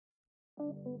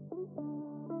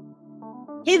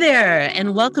Hey there,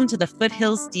 and welcome to the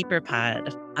Foothills Deeper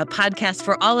Pod, a podcast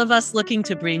for all of us looking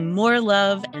to bring more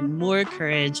love and more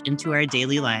courage into our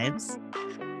daily lives.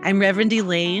 I'm Reverend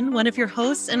Elaine, one of your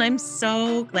hosts, and I'm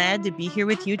so glad to be here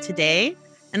with you today.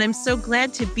 And I'm so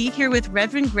glad to be here with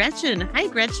Reverend Gretchen. Hi,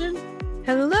 Gretchen.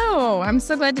 Hello. I'm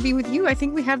so glad to be with you. I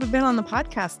think we haven't been on the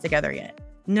podcast together yet.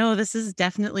 No, this is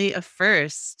definitely a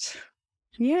first.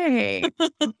 Yay.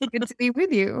 Good to be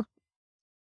with you.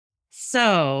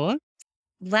 So,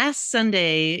 last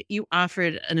Sunday, you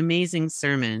offered an amazing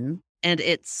sermon, and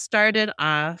it started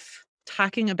off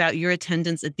talking about your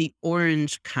attendance at the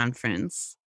Orange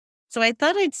Conference. So I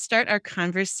thought I'd start our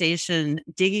conversation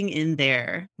digging in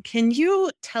there. Can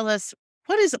you tell us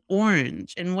what is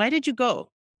Orange and why did you go?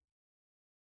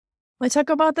 I talk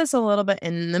about this a little bit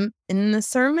in the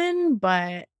sermon,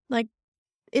 but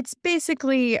it's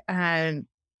basically a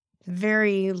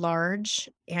very large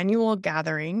annual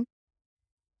gathering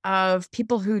of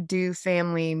people who do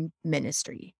family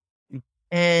ministry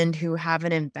and who have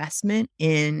an investment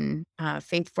in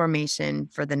faith formation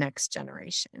for the next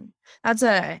generation. That's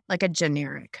a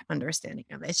generic understanding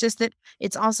of it. It's just that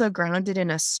it's also grounded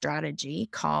in a strategy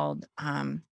called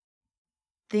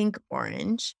Think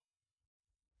Orange,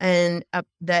 and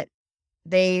that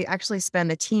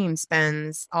the team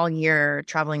spends all year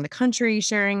traveling the country,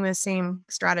 sharing the same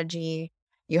strategy.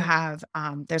 You have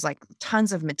there's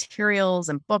tons of materials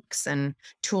and books and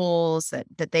tools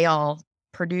that they all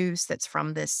produce that's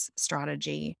from this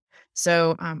strategy.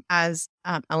 So as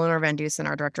Eleanor Van Dusen,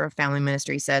 our director of family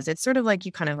ministry, says, it's sort of like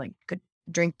you kind of could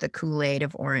drink the Kool-Aid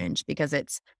of Orange, because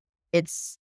it's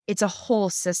a whole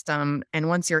system. And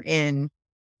once you're in,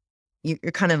 you're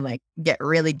kind of get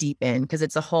really deep in, because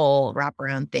it's a whole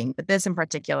wraparound thing. But this in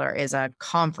particular is a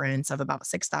conference of about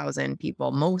 6,000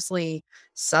 people, mostly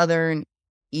Southern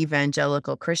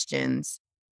evangelical Christians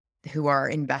who are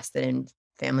invested in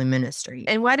family ministry.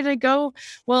 And why did I go?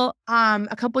 Well,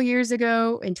 a couple years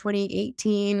ago in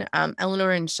 2018,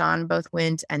 Eleanor and Sean both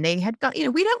went, and they had got,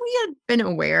 we had been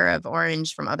aware of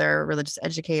Orange from other religious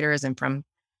educators and from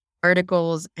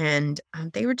articles, and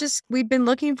we'd been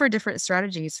looking for different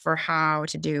strategies for how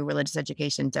to do religious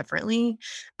education differently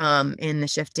in the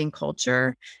shifting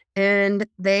culture. And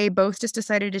they both just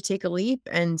decided to take a leap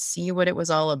and see what it was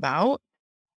all about.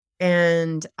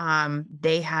 And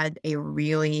they had a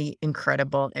really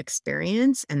incredible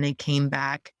experience, and they came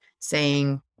back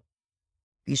saying,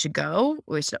 you should go.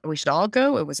 We should all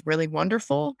go. It was really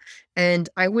wonderful. And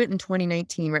I went in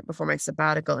 2019, right before my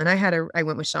sabbatical, and I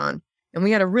went with Sean, and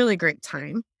we had a really great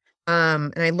time.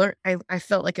 And I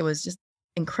felt like it was just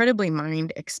incredibly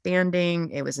mind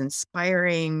expanding. It was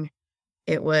inspiring.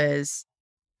 It was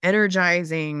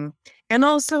energizing, and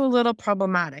also a little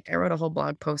problematic. I wrote a whole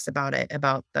blog post about it,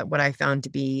 about what I found to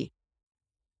be,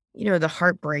 the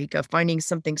heartbreak of finding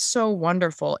something so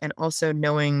wonderful and also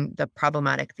knowing the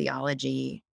problematic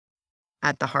theology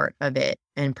at the heart of it,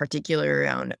 and particularly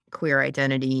around queer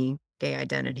identity, gay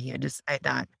identity.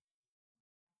 That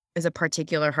is a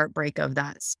particular heartbreak of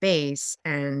that space.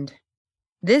 And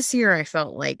this year I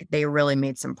felt like they really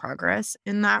made some progress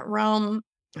in that realm.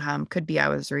 Could be I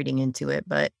was reading into it,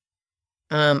 but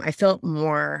I felt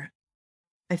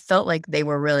like they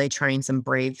were really trying some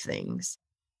brave things.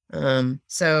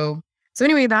 So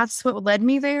anyway, that's what led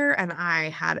me there. And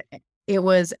it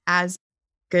was as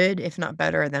good, if not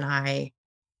better, than I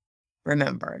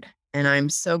remembered. And I'm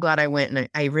so glad I went. And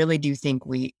I really do think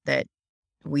that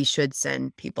we should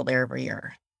send people there every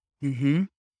year. Mm-hmm.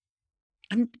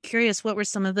 I'm curious, what were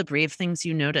some of the brave things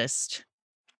you noticed?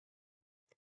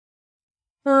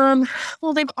 Well,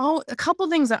 a couple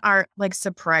things that are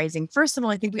surprising. First of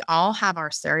all, I think we all have our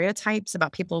stereotypes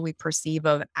about people we perceive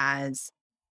of as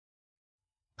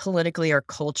politically or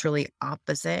culturally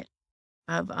opposite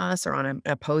of us, or on an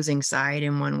opposing side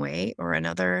in one way or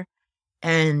another.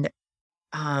 And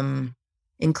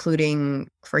including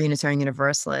for Unitarian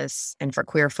Universalists and for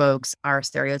queer folks, our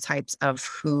stereotypes of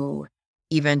who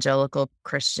evangelical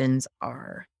Christians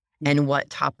are and what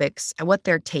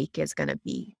their take is going to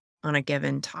be on a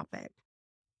given topic.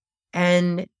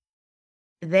 And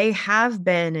they have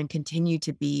been and continue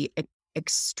to be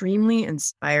extremely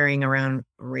inspiring around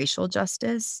racial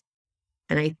justice.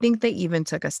 And I think they even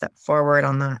took a step forward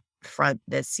on that front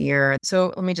this year.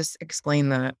 So let me just explain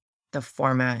the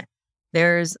format.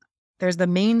 There's the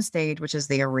main stage, which is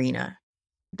the arena.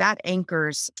 That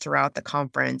anchors throughout the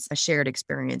conference a shared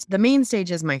experience. The main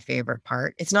stage is my favorite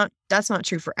part. That's not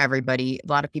true for everybody. A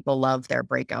lot of people love their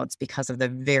breakouts because of the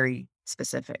very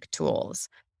specific tools.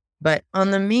 But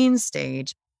on the main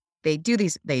stage, they do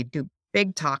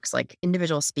big talks, like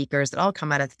individual speakers that all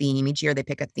come at a theme. Each year they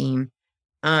pick a theme.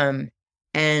 Um,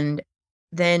 and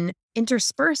then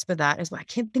interspersed with that is what I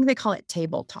can't think they call it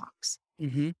table talks.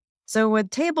 Mm-hmm. So with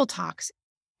table talks,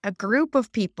 a group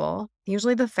of people,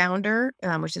 usually the founder,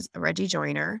 which is Reggie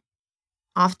Joiner,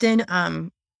 often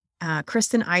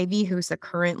Kristen Ivy, who's the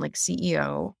current like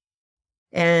CEO,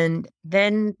 and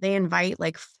then they invite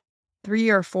like three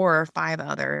or four or five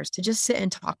others to just sit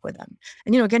and talk with them.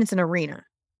 And again, it's an arena,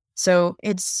 so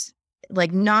it's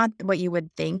like not what you would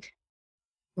think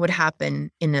would happen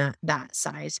in that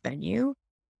size venue,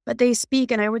 but they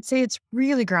speak, and I would say it's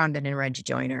really grounded in Reggie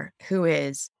Joiner, who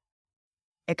is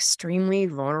extremely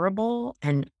vulnerable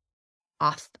and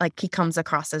like he comes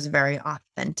across as very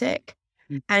authentic.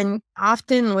 And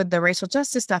often with the racial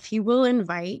justice stuff, he will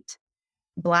invite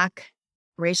Black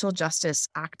racial justice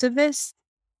activists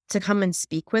to come and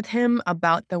speak with him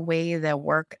about the way their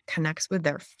work connects with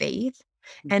their faith,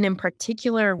 and in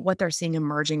particular, what they're seeing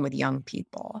emerging with young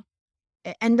people.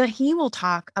 And that he will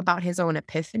talk about his own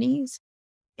epiphanies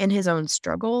and his own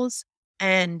struggles.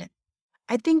 And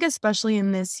I think, especially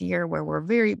in this year where we're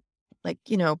very, like,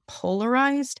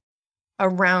 polarized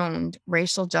around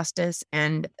racial justice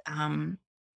and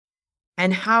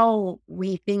how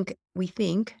we think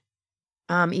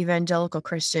evangelical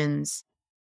Christians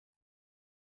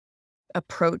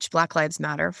approach Black Lives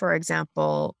Matter, for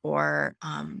example, or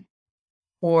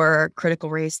critical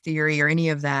race theory or any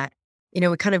of that.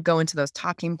 We kind of go into those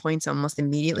talking points almost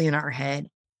immediately in our head.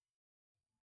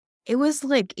 It was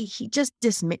like he just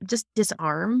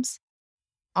disarms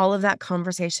all of that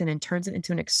conversation and turns it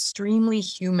into an extremely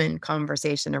human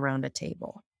conversation around a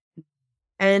table.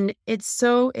 And it's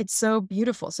so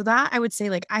beautiful. So that I would say,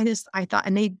 like, I thought,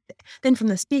 and then from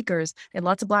the speakers, they had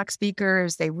lots of Black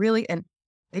speakers. They really, and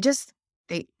they just,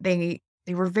 they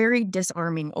were very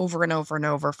disarming over and over and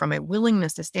over, from a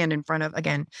willingness to stand in front of,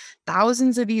 again,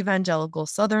 thousands of evangelical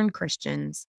Southern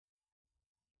Christians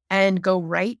and go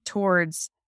right towards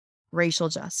racial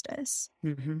justice.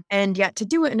 Mm-hmm. And yet to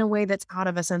do it in a way that's out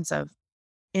of a sense of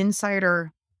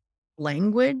insider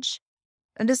language.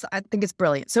 And I think it's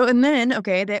brilliant. So, and then,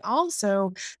 okay,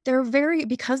 they're very,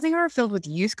 because they are filled with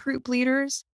youth group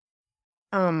leaders,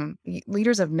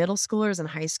 leaders of middle schoolers and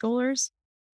high schoolers,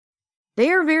 they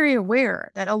are very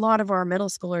aware that a lot of our middle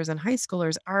schoolers and high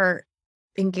schoolers are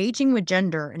engaging with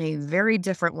gender in a very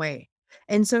different way.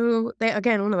 And so they,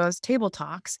 again, one of those table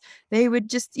talks, they would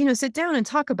just, sit down and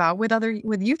talk about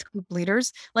with youth group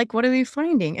leaders, like, what are they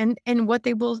finding? And what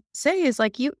they will say is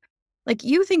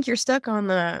you think you're stuck on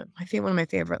one of my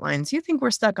favorite lines. You think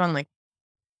we're stuck on like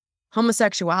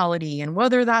homosexuality and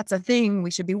whether that's a thing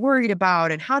we should be worried about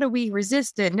and how do we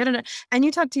resist it? No, no, no. And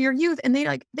you talk to your youth and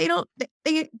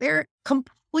they're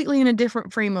completely in a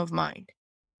different frame of mind.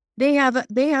 They have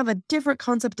a different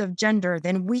concept of gender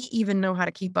than we even know how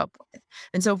to keep up with.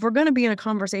 And so if we're going to be in a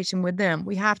conversation with them,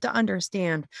 we have to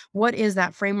understand what is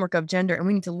that framework of gender, and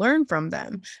we need to learn from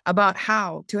them about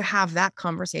how to have that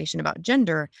conversation about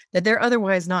gender that they're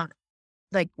otherwise not.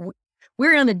 Like,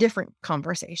 we're on a different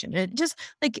conversation. It just,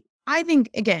 like, I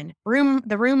think, again,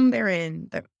 the room they're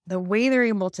in, the way they're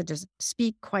able to just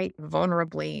speak quite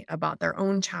vulnerably about their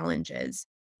own challenges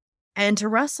and to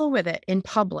wrestle with it in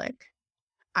public,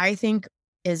 I think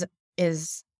is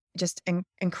just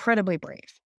incredibly brave.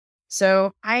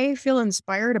 So I feel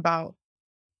inspired about,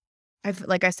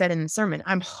 like I said in the sermon,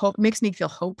 makes me feel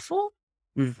hopeful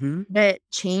Mm-hmm. that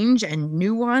change and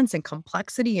nuance and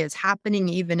complexity is happening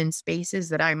even in spaces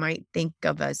that I might think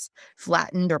of as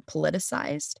flattened or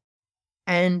politicized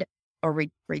and or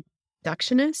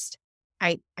reductionist.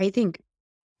 I think,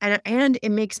 and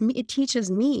it teaches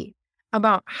me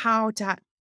about how to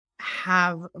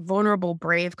have vulnerable,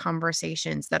 brave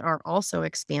conversations that are also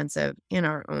expansive in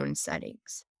our own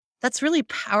settings. That's really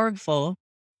powerful.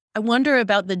 I wonder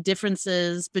about the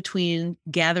differences between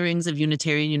gatherings of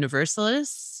Unitarian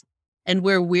Universalists and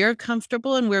where we're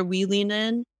comfortable and where we lean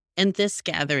in, and this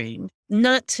gathering.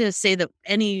 Not to say that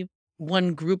any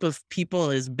one group of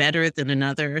people is better than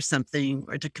another or something,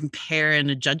 or to compare in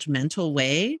a judgmental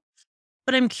way.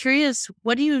 But I'm curious,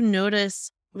 what do you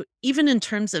notice, even in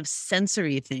terms of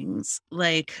sensory things,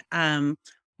 like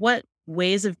what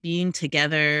ways of being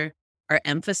together are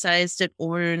emphasized at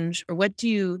Orange, or what do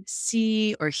you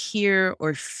see or hear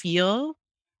or feel?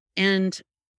 And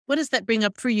what does that bring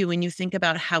up for you when you think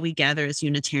about how we gather as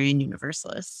Unitarian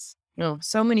Universalists? No,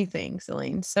 so many things,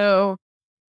 Elaine. So,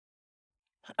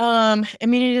 I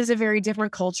mean, it is a very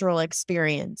different cultural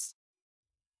experience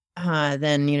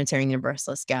than Unitarian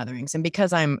Universalist gatherings. And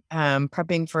because I'm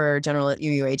prepping for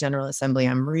UUA General Assembly,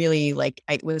 I'm really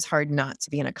it was hard not to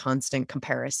be in a constant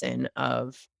comparison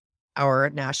of our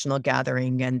national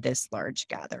gathering and this large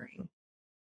gathering.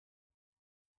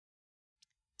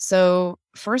 So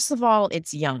first of all,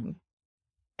 it's young.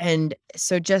 And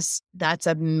so just that's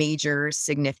a major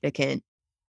significant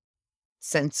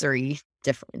sensory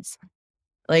difference.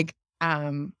 Like,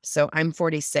 so I'm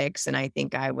 46 and I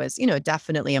think I was,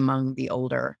 definitely among the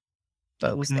older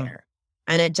folks Wow. there.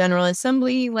 And at General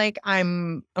Assembly, like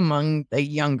I'm among the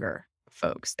younger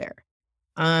folks there.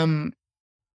 Um,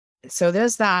 so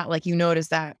there's that, like you notice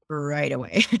that right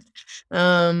away.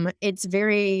 It's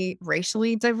very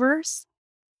racially diverse.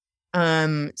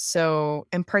 So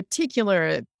in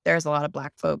particular, there's a lot of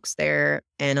Black folks there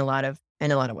and a lot of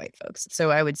white folks.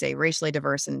 So I would say racially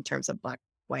diverse in terms of Black,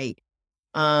 white.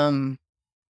 Um,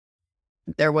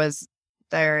 there was,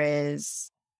 there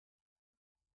is,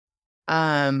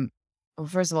 um, well,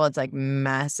 first of all, it's like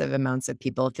massive amounts of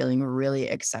people feeling really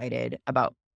excited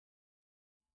about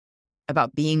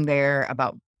being there,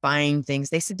 about buying things.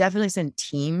 They definitely send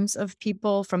teams of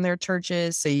people from their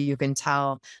churches. So you can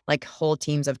tell like whole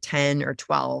teams of 10 or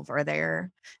 12 are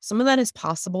there. Some of that is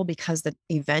possible because the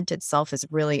event itself is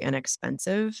really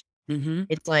inexpensive. Mm-hmm.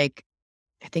 It's like,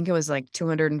 I think it was like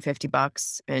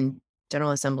 $250 and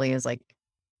General Assembly is like,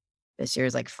 this year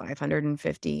is like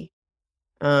 550.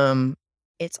 Um,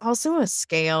 it's also a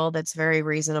scale that's very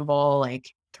reasonable,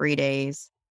 like 3 days.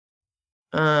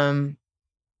 Um,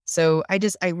 So I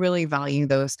really value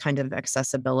those kind of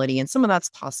accessibility. And some of that's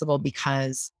possible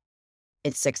because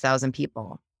it's 6,000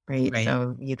 people, right? Right.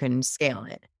 So you can scale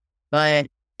it. But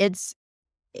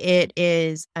it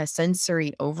is a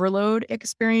sensory overload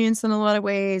experience in a lot of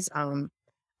ways.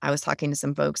 I was talking to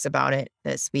some folks about it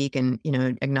this week and,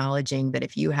 acknowledging that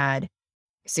if you had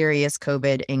serious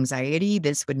COVID anxiety,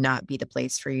 this would not be the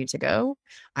place for you to go.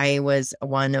 I was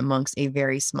one amongst a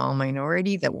very small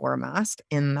minority that wore a mask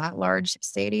in that large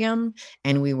stadium,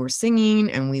 and we were singing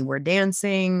and we were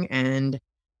dancing, and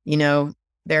you know,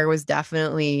 there was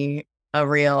definitely a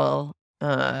real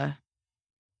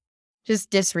just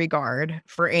disregard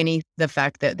for the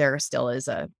fact that there still is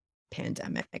a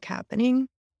pandemic happening.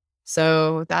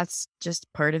 So that's just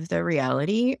part of the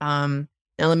reality.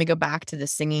 Now let me go back to the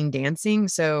singing, dancing.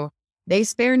 So they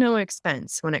spare no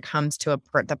expense when it comes to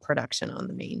the production on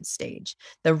the main stage.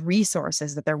 The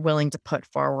resources that they're willing to put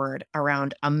forward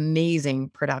around amazing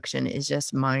production is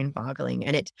just mind-boggling,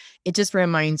 and it just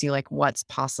reminds you like what's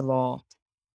possible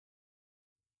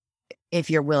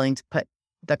if you're willing to put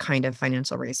the kind of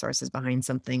financial resources behind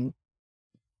something,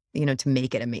 to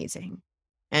make it amazing.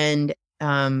 And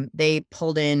they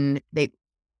pulled in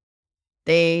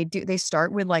they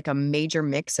start with, like, a major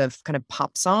mix of kind of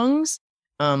pop songs.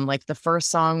 Like, the first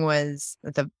song was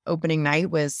the opening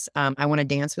night was, "I Wanna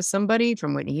Dance with Somebody"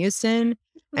 from Whitney Houston,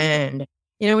 and,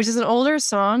 which is an older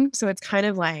song, so it's kind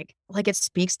of like it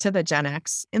speaks to the Gen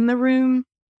X in the room,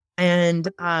 and,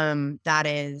 that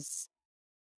is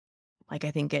like,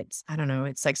 I think I don't know,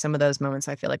 it's like some of those moments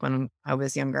I feel like when I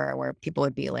was younger where people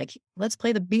would be like, "Let's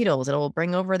play the Beatles, it'll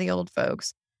bring over the old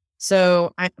folks."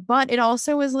 But it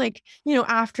also was like,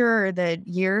 after the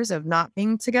years of not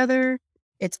being together,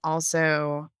 it's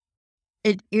also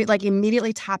it like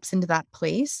immediately taps into that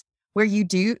place where you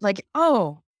do like,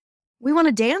 "Oh, we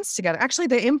wanna dance together. Actually,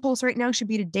 the impulse right now should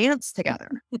be to dance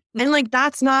together." And, like,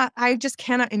 that's not I just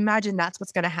cannot imagine that's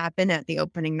what's gonna happen at the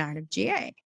opening night of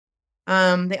GA.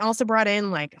 They also brought in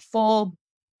like a full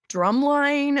drum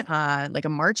line, like a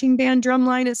marching band drum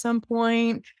line at some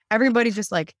point. Everybody's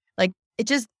just like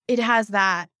it has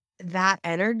that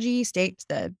energy. States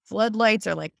the floodlights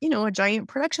are like, a giant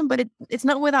production, but it's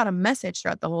not without a message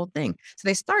throughout the whole thing. So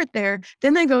they start there,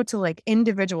 then they go to like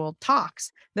individual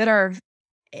talks that are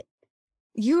eh,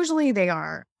 usually they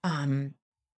are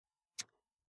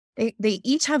they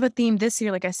each have a theme this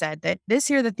year, like I said, that this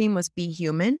year the theme was be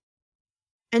human.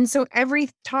 And so every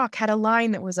talk had a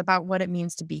line that was about what it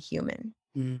means to be human.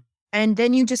 Mm. And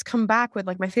then you just come back with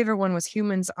like my favorite one was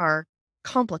humans are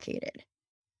complicated.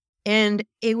 And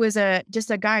it was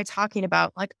just a guy talking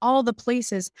about like all the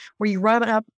places where you run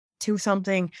up to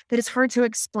something that it's hard to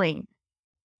explain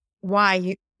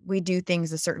why we do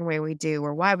things a certain way we do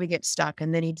or why we get stuck.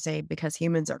 And then he'd say, because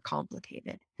humans are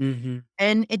complicated. Mm-hmm.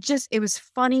 And it was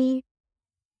funny.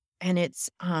 And it's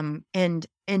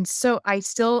and so I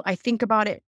think about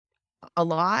it a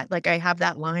lot. Like I have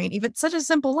that line, even such a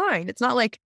simple line. It's not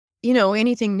like,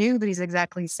 anything new that he's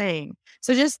exactly saying.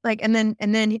 So just like, and then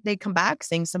they come back,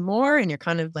 sing some more, and you're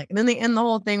kind of like, and then they end the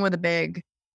whole thing with a big,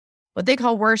 what they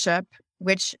call worship,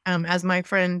 which, as my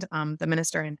friend, the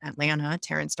minister in Atlanta,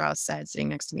 Terrence Strauss said, sitting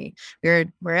next to me,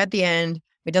 we're at the end.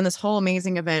 We've done this whole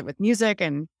amazing event with music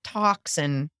and talks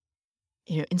and,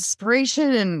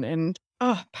 inspiration and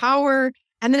power.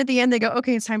 And then at the end they go,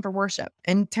 okay, it's time for worship.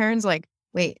 And Terrence's like,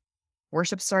 wait,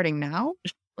 worship starting now?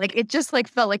 Like, it just like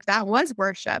felt like that was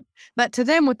worship. But to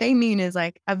them, what they mean is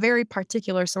like a very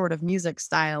particular sort of music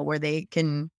style where they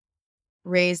can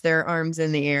raise their arms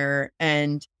in the air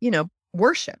and,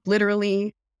 worship,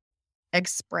 literally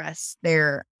express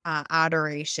their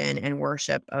adoration and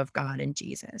worship of God and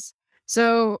Jesus.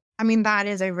 So, I mean, that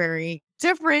is a very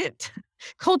different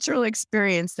cultural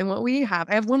experience than what we have.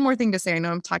 I have one more thing to say. I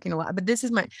know I'm talking a lot, but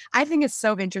I think it's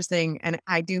so interesting. And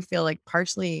I do feel like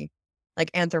partially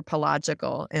like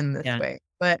anthropological in this Yeah. way,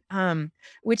 but,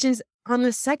 which is on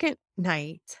the second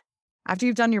night, after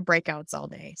you've done your breakouts all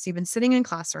day. So you've been sitting in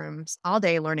classrooms all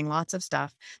day, learning lots of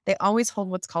stuff. They always hold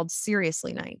what's called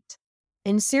Seriously Night.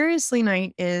 And Seriously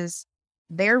Night is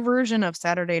their version of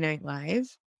Saturday Night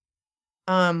Live,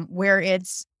 where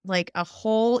it's like a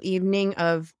whole evening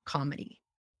of comedy.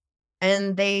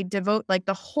 And they devote like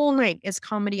the whole night is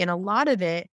comedy. And a lot of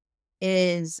it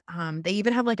is they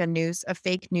even have like a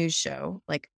fake news show,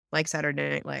 like Saturday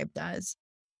Night Live does.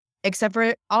 Except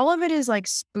for all of it is like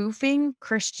spoofing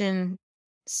Christian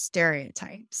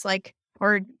stereotypes, like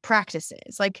or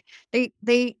practices. Like they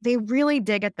really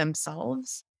dig at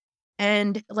themselves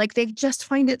and like they just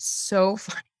find it so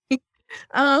funny.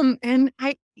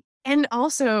 And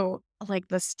also like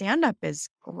the stand-up is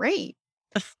great.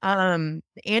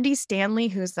 Andy Stanley,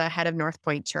 who's the head of North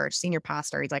Point Church, senior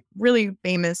pastor, he's like really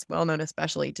famous, well known,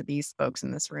 especially to these folks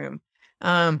in this room.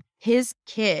 His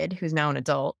kid, who's now an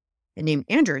adult and named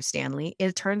Andrew Stanley,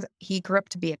 it turns he grew up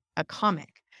to be a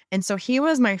comic. And so he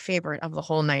was my favorite of the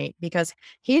whole night because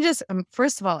he just,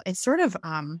 first of all, it's sort of,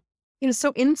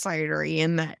 so insidery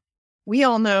in that we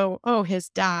all know, oh, his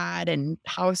dad and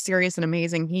how serious and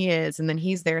amazing he is. And then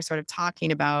he's there sort of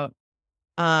talking about,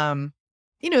 um,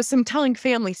 some telling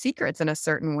family secrets in a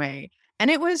certain way. And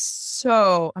it was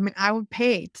so, I mean, I would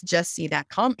pay to just see that.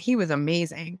 He was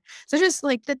amazing. So just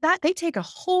like that they take a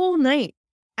whole night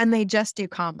and they just do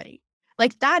comedy.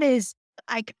 Like that is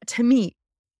like, to me,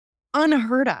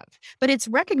 unheard of, but it's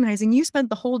recognizing you spent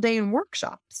the whole day in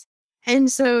workshops.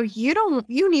 And so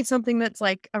you need something that's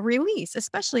like a release,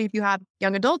 especially if you have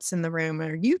young adults in the room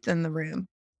or youth in the room.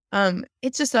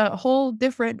 It's just a whole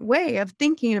different way of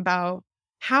thinking about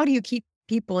how do you keep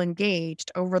people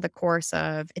engaged over the course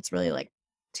of, it's really like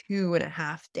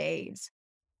 2.5 days.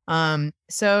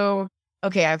 So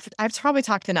okay, I've probably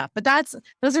talked enough, but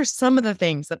those are some of the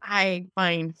things that I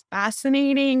find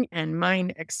fascinating and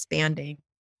mind expanding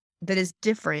that is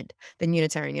different than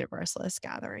Unitarian Universalist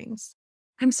gatherings.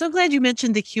 I'm so glad you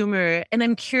mentioned the humor. And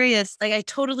I'm curious, like, I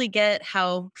totally get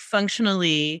how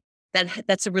functionally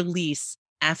that's a release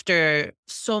after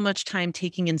so much time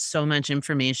taking in so much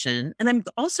information. And I'm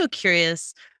also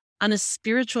curious on a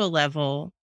spiritual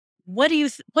level, what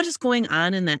is going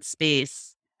on in that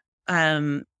space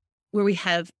um, where we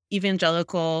have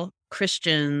evangelical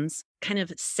Christians kind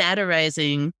of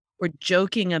satirizing or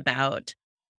joking about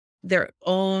their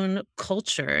own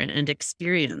culture and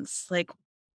experience? Like,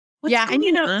 what's Yeah, and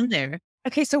going on there?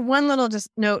 okay, so one little just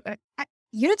note,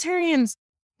 Unitarians,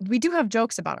 we do have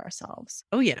jokes about ourselves,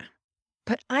 Oh, yeah.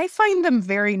 but I find them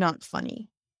very not funny.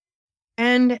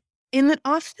 And in that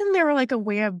often they're like a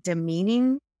way of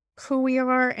demeaning who we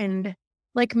are and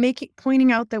like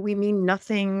pointing out that we mean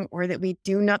nothing or that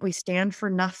we stand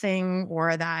for nothing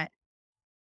or that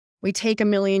we take a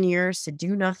million years to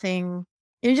do nothing.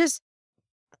 It just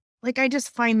like I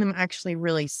just find them actually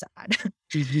really sad.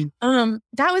 Mhm.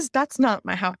 That's not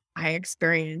how I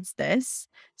experienced this.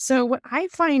 So what I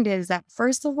find is that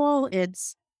first of all,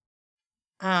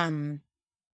 um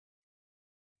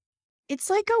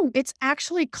it's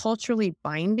actually culturally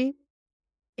binding.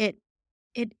 It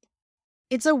it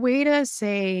it's a way to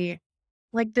say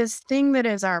like this thing that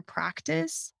is our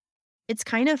practice. It's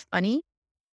kind of funny,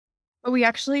 but we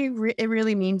actually it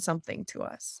really means something to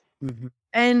us. Mhm.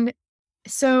 And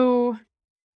so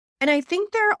and I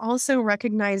think they're also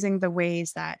recognizing the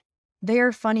ways that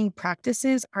their funny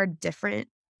practices are different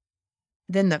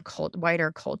than the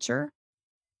wider culture.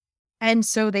 And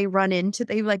so they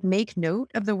like make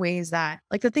note of the ways that,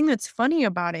 like, the thing that's funny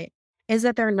about it is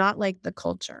that they're not like the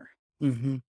culture.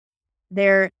 Mhm.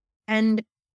 They're, and,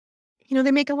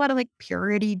 they make a lot of like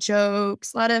purity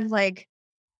jokes, a lot of like,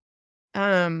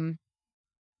 um,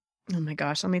 oh my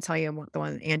gosh, let me tell you the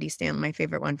one, Andy Stanley, my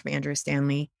favorite one from Andrew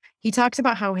Stanley. He talks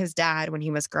about how his dad, when he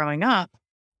was growing up,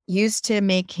 used to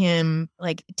make him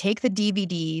like take the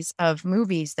DVDs of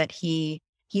movies that he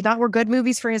thought were good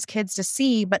movies for his kids to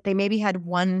see, but they maybe had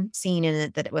one scene in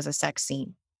it that it was a sex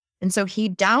scene. And so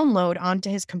he'd download onto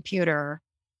his computer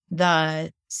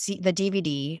the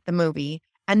DVD, the movie,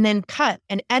 and then cut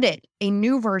and edit a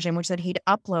new version, which that he'd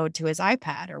upload to his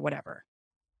iPad or whatever.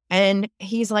 And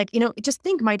he's like, just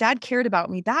think my dad cared about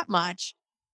me that much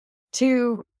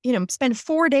to, spend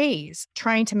 4 days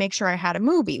trying to make sure I had a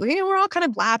movie. We're all kind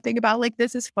of laughing about like,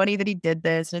 this is funny that he did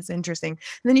this and it's interesting.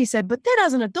 And then he said, but then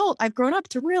as an adult, I've grown up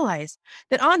to realize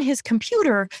that on his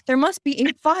computer, there must be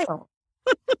a file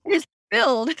that is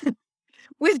filled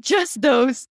with just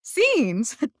those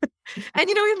scenes. And,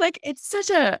 like, it's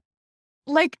such a,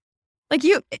 like, I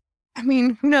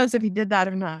mean, who knows if he did that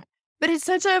or not? But it's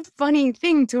such a funny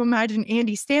thing to imagine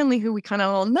Andy Stanley, who we kind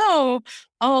of all know,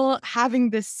 all having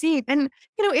this scene. And,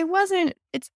 it wasn't,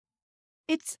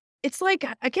 it's like,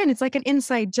 again, it's like an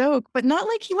inside joke, but not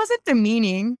like he wasn't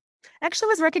demeaning. Actually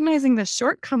was recognizing the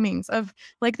shortcomings of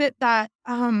like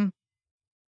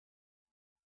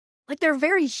like they're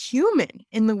very human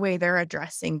in the way they're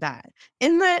addressing that.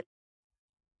 In that,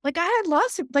 like I had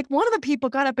lost, like one of the people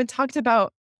got up and talked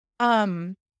about,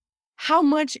 um, how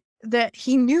much that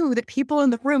he knew that people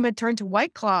in the room had turned to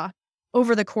White Claw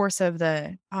over the course of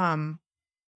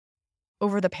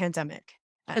over the pandemic.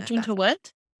 Into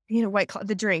what? White Claw,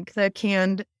 the drink, the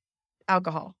canned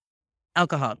alcohol.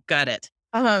 Alcohol. Got it.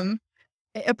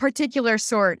 A particular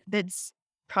sort that's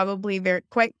probably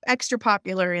quite extra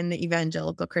popular in the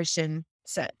evangelical Christian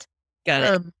set. Got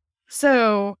it.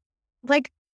 So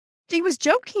like he was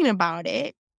joking about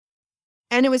it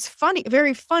and it was funny,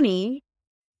 very funny.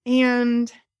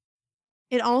 And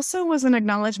it also was an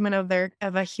acknowledgement of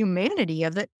a humanity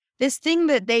of this thing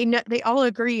that they all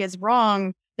agree is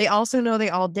wrong. They also know they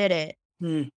all did it.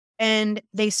 And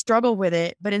they struggle with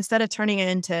it, but instead of turning it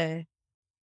into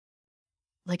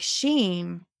like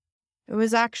shame, it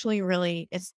was actually really,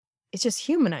 it's just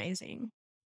humanizing.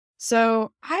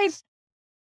 So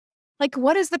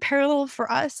what is the parallel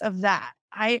for us of that?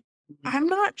 I'm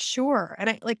not sure.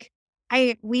 And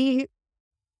I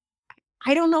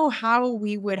don't know how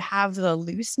we would have the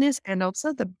looseness and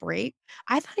also the brave.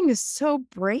 I thought he was so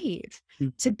brave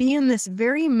to be in this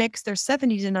very mixed, there's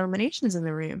 70 denominations in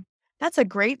the room. That's a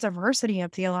great diversity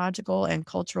of theological and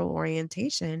cultural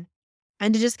orientation.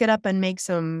 And to just get up and make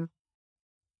some,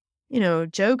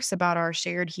 jokes about our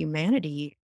shared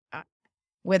humanity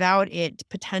without it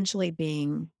potentially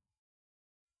being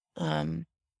turned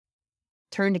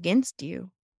against you.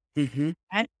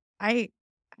 I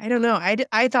don't know.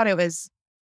 I thought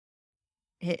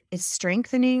it's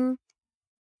strengthening.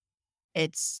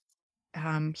 It's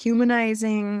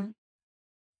humanizing.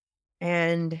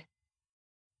 And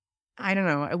I don't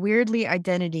know, weirdly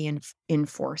identity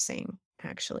enforcing,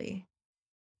 actually.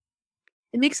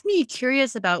 It makes me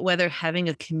curious about whether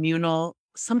having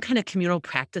some kind of communal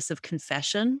practice of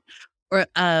confession or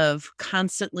of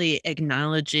constantly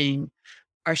acknowledging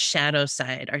our shadow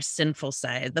side, our sinful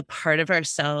side, the part of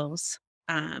ourselves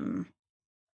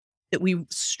that we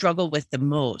struggle with the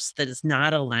most, that is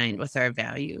not aligned with our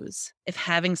values. If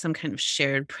having some kind of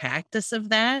shared practice of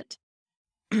that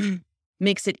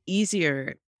makes it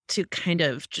easier to kind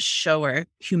of just show our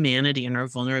humanity and our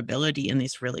vulnerability in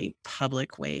these really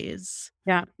public ways.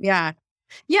 Yeah. Yeah.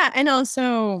 Yeah. And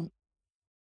also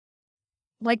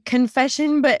like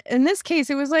confession, but in this case,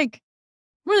 it was like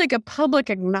more like a public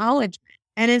acknowledgement.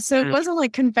 And it wasn't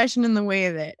like confession in the way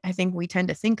that I think we tend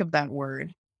to think of that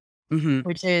word,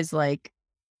 which is like,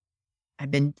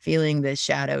 I've been feeling this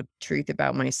shadow truth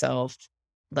about myself.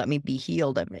 Let me be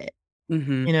healed of it.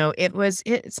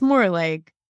 It's more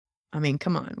like, I mean,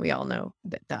 come on, we all know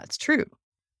that that's true.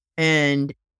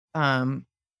 And we're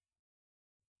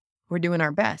doing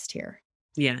our best here.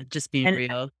 Yeah, just being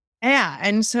real. Yeah.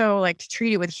 And so like to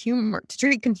treat it with humor, to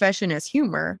treat confession as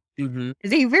humor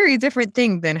is a very different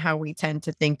thing than how we tend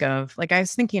to think of. Like I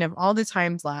was thinking of all the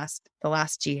times the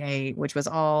last GA, which was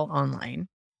all online,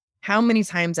 how many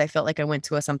times I felt like I went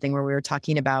to something where we were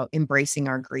talking about embracing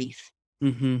our grief.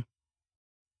 I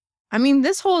mean,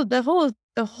 the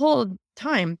whole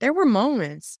time, there were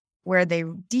moments where they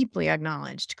deeply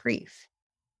acknowledged grief,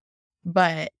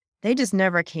 but they just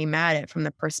never came at it from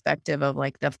the perspective of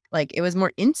like it was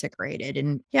more integrated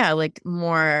and like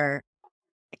more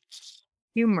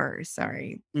humor.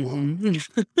 Sorry. Well,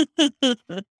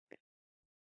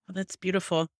 that's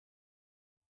beautiful.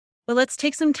 Well, let's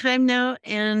take some time now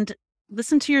and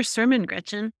listen to your sermon,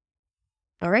 Gretchen.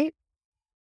 All right.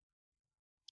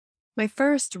 My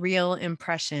first real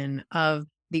impression of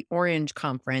the Orange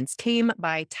Conference came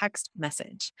by text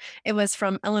message. It was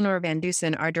from Eleanor Van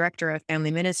Dusen, our director of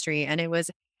family ministry, and it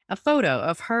was a photo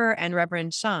of her and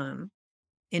Reverend Sean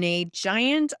in a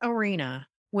giant arena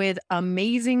with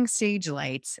amazing stage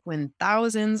lights when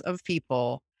thousands of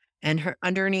people, and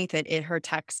underneath it, her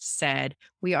text said,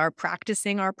 "We are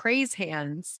practicing our praise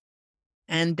hands."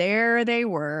 And there they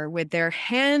were with their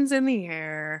hands in the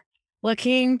air,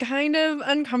 looking kind of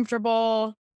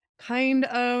uncomfortable, kind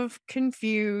of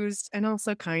confused, and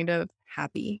also kind of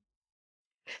happy.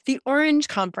 The Orange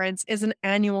Conference is an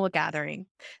annual gathering,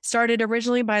 started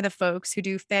originally by the folks who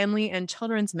do family and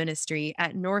children's ministry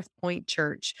at North Point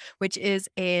Church, which is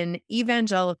an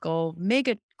evangelical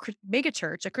mega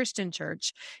church, a Christian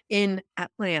church in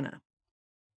Atlanta.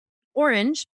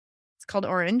 Orange, it's called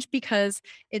Orange because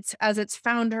it's, as its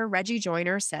founder, Reggie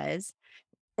Joyner, says,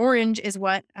 orange is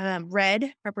what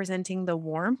red representing the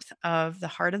warmth of the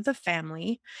heart of the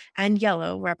family, and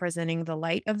yellow representing the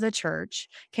light of the church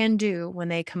can do when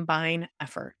they combine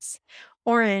efforts.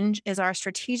 Orange is our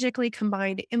strategically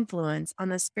combined influence on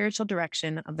the spiritual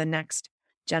direction of the next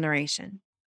generation.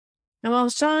 Now, while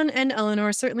Sean and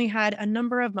Eleanor certainly had a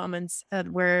number of moments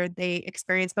where they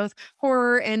experienced both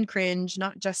horror and cringe,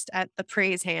 not just at the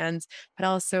praise hands, but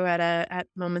also at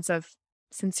moments of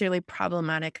sincerely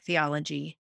problematic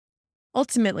theology.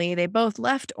 Ultimately, they both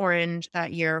left Orange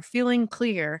that year feeling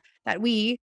clear that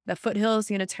we, the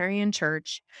Foothills Unitarian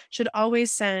Church, should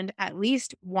always send at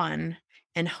least one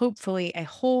and hopefully a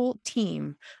whole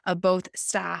team of both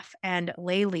staff and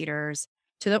lay leaders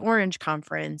to the Orange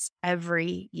Conference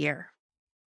every year.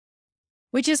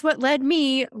 Which is what led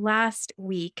me last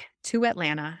week to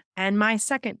Atlanta and my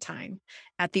second time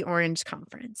at the Orange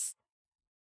Conference.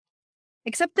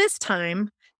 Except this time,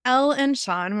 Elle and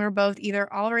Sean were both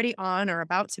either already on or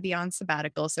about to be on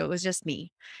sabbatical, so it was just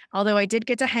me. Although I did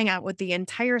get to hang out with the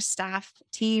entire staff,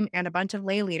 team, and a bunch of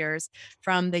lay leaders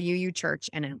from the UU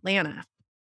Church in Atlanta,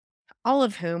 all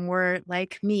of whom were,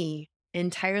 like me,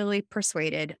 entirely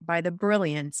persuaded by the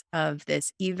brilliance of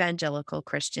this evangelical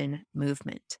Christian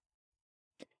movement.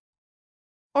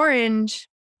 Orange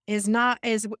is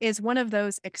one of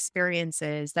those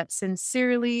experiences that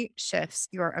sincerely shifts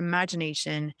your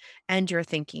imagination and your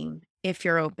thinking if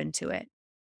you're open to it.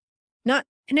 Not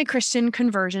in a Christian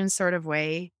conversion sort of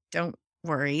way, don't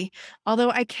worry.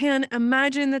 Although I can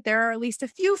imagine that there are at least a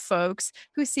few folks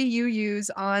who see UUs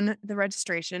on the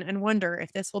registration and wonder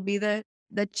if this will be the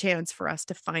chance for us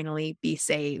to finally be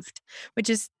saved, which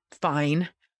is fine.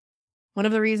 One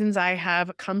of the reasons I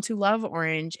have come to love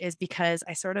Orange is because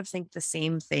I sort of think the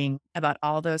same thing about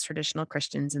all those traditional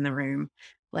Christians in the room.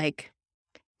 Like,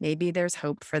 maybe there's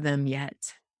hope for them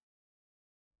yet.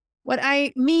 What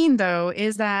I mean, though,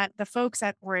 is that the folks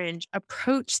at Orange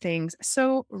approach things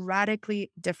so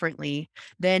radically differently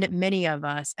than many of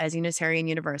us as Unitarian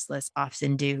Universalists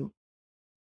often do.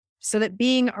 So that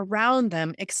being around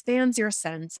them expands your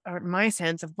sense, or my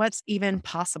sense, of what's even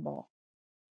possible.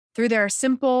 Through their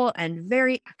simple and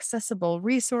very accessible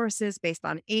resources based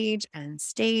on age and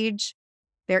stage,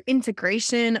 their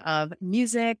integration of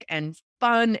music and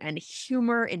fun and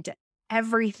humor into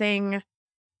everything,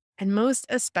 and most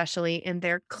especially in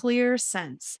their clear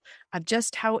sense of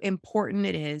just how important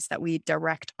it is that we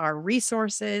direct our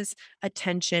resources,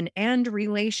 attention, and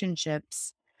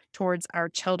relationships towards our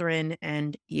children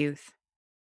and youth.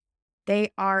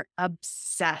 They are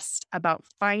obsessed about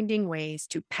finding ways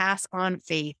to pass on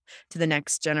faith to the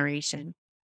next generation.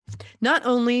 Not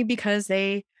only because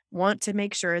they want to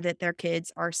make sure that their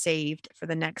kids are saved for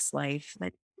the next life,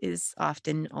 that is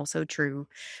often also true,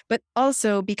 but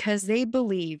also because they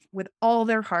believe with all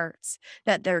their hearts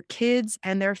that their kids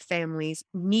and their families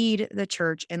need the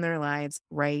church in their lives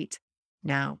right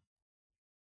now.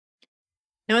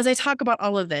 Now, as I talk about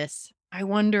all of this, I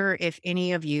wonder if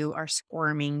any of you are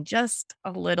squirming just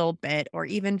a little bit or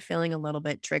even feeling a little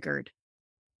bit triggered.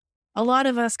 A lot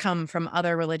of us come from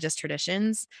other religious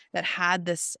traditions that had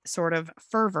this sort of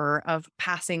fervor of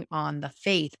passing on the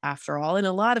faith, after all. In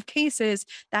a lot of cases,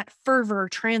 that fervor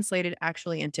translated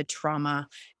actually into trauma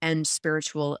and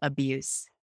spiritual abuse.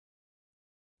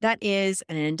 That is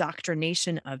an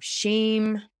indoctrination of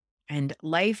shame and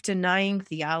life denying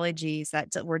theologies that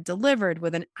were delivered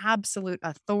with an absolute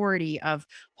authority of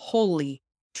holy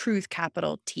truth,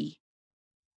 capital T.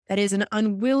 That is an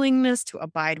unwillingness to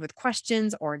abide with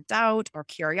questions or doubt or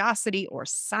curiosity or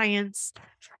science.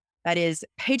 That is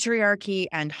patriarchy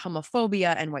and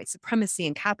homophobia and white supremacy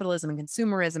and capitalism and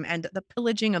consumerism and the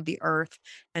pillaging of the earth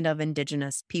and of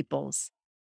indigenous peoples.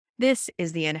 This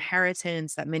is the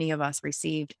inheritance that many of us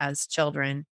received as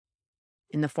children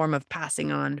in the form of passing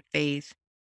on faith,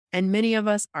 and many of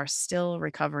us are still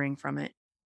recovering from it.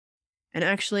 And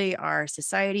actually, our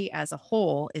society as a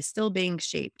whole is still being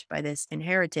shaped by this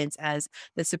inheritance, as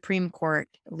the Supreme Court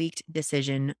leaked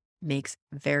decision makes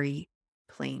very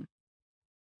plain.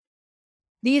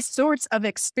 These sorts of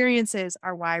experiences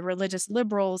are why religious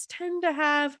liberals tend to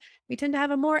have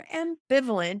a more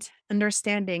ambivalent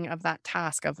understanding of that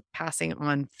task of passing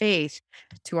on faith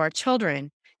to our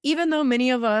children, Even though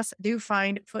many of us do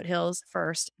find foothills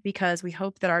first because we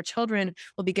hope that our children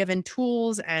will be given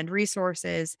tools and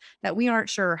resources that we aren't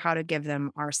sure how to give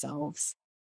them ourselves.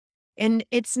 And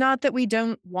it's not that we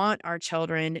don't want our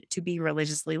children to be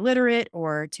religiously literate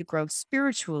or to grow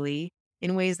spiritually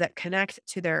in ways that connect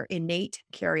to their innate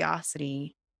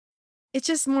curiosity. It's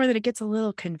just more that it gets a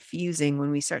little confusing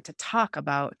when we start to talk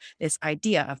about this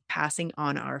idea of passing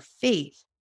on our faith,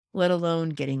 let alone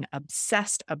getting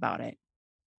obsessed about it.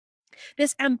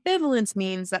 This ambivalence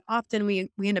means that often we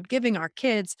end up giving our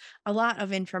kids a lot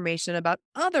of information about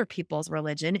other people's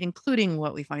religion, including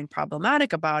what we find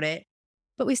problematic about it,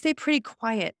 but we stay pretty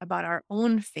quiet about our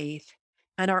own faith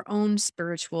and our own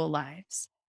spiritual lives.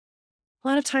 A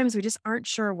lot of times we just aren't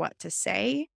sure what to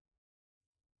say,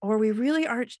 or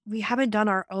we haven't done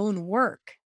our own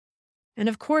work. And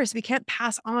of course, we can't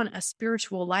pass on a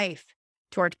spiritual life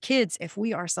to our kids if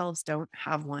we ourselves don't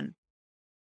have one.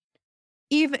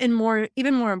 Even more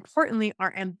importantly,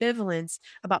 our ambivalence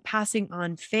about passing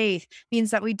on faith means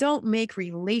that we don't make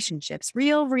relationships,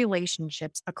 real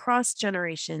relationships across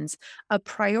generations, a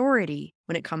priority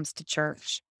when it comes to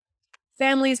church.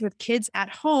 Families with kids at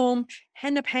home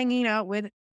end up hanging out with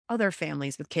other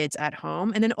families with kids at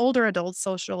home, and then older adults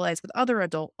socialize with other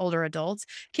older adults.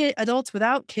 Adults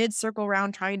without kids circle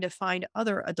around trying to find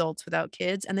other adults without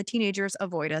kids, and the teenagers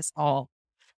avoid us all.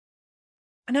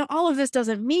 Now, all of this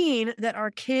doesn't mean that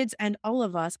our kids and all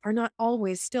of us are not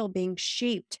always still being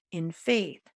shaped in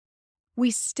faith.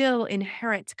 We still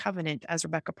inherit covenant, as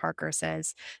Rebecca Parker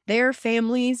says. Their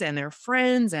families and their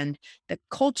friends and the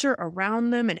culture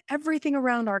around them and everything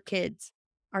around our kids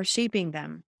are shaping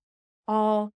them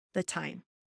all the time.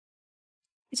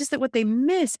 It's just that what they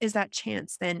miss is that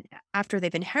chance then, after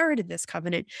they've inherited this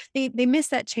covenant, they miss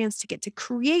that chance to get to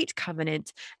create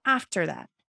covenant after that.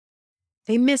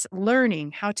 They miss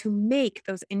learning how to make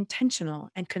those intentional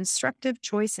and constructive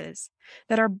choices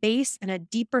that are based in a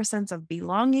deeper sense of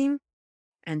belonging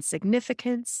and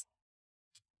significance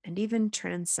and even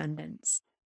transcendence.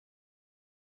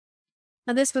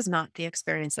 Now, this was not the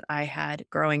experience that I had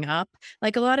growing up.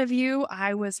 Like a lot of you,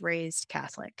 I was raised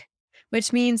Catholic,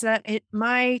 which means that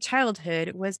my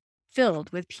childhood was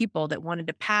filled with people that wanted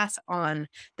to pass on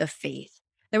the faith.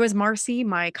 There was Marcy,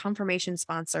 my confirmation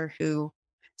sponsor, who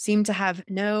seemed to have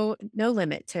no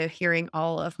limit to hearing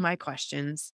all of my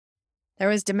questions. There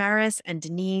was Damaris and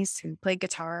Denise, who played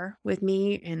guitar with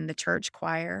me in the church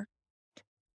choir.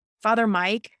 Father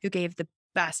Mike, who gave the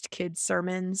best kids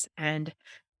sermons, and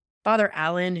Father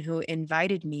Allen, who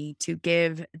invited me to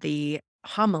give the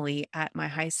homily at my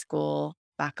high school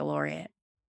baccalaureate.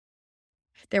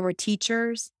 There were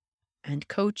teachers and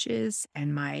coaches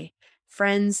and my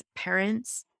friends'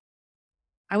 parents.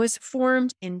 I was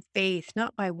formed in faith,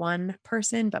 not by one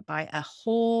person, but by a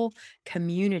whole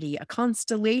community, a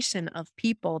constellation of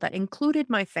people that included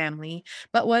my family,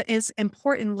 but what is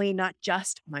importantly, not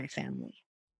just my family.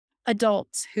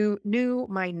 Adults who knew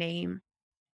my name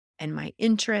and my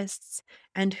interests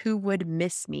and who would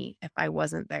miss me if I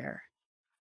wasn't there.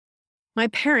 My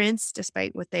parents,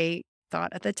 despite what they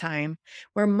thought at the time,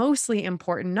 were mostly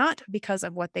important not because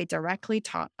of what they directly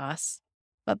taught us,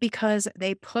 but because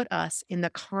they put us in the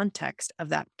context of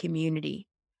that community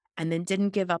and then didn't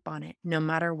give up on it no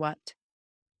matter what.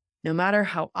 No matter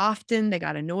how often they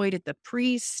got annoyed at the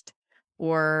priest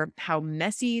or how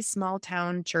messy small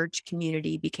town church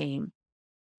community became,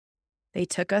 they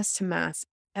took us to Mass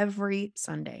every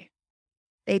Sunday.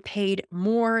 They paid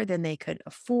more than they could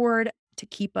afford to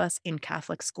keep us in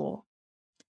Catholic school.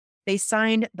 They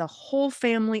signed the whole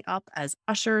family up as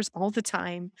ushers all the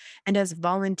time and as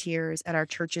volunteers at our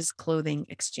church's clothing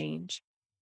exchange.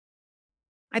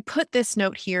 I put this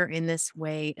note here in this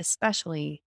way,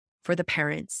 especially for the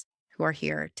parents who are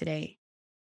here today,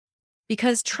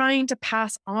 because trying to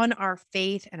pass on our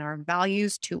faith and our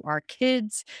values to our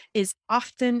kids is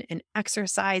often an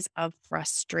exercise of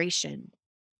frustration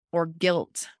or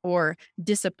guilt or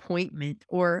disappointment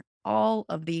or all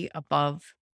of the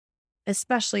above,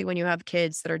 especially when you have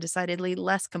kids that are decidedly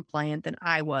less compliant than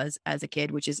I was as a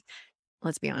kid, which is,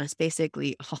 let's be honest,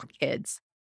 basically all kids.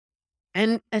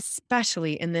 And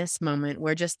especially in this moment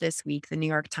where just this week, the New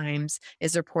York Times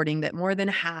is reporting that more than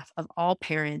half of all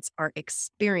parents are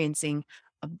experiencing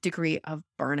a degree of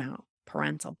burnout,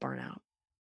 parental burnout.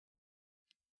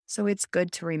 So it's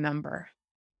good to remember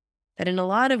that in a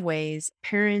lot of ways,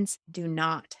 parents do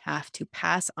not have to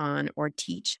pass on or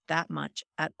teach that much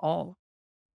at all.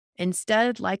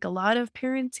 Instead, like a lot of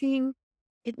parenting,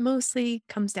 it mostly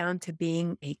comes down to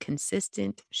being a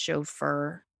consistent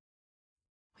chauffeur.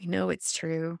 We know it's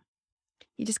true.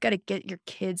 You just got to get your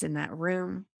kids in that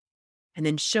room and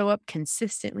then show up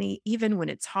consistently, even when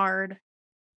it's hard.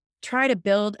 Try to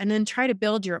build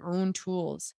your own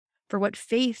tools for what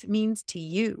faith means to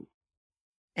you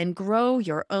and grow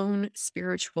your own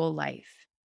spiritual life.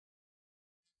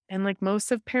 And like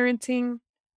most of parenting,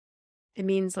 it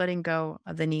means letting go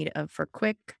of the need of for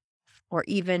quick or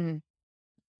even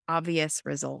obvious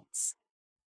results.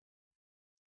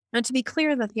 Now, to be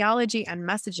clear, the theology and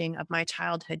messaging of my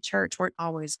childhood church weren't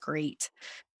always great.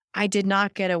 I did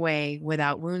not get away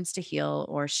without wounds to heal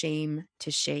or shame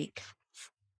to shake.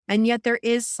 And yet, there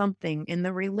is something in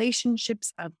the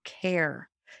relationships of care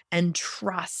and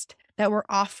trust that were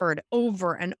offered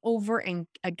over and over and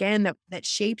again that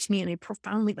shaped me in a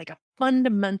profoundly, like a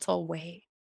fundamental way.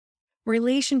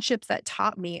 Relationships that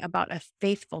taught me about a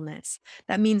faithfulness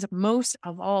that means most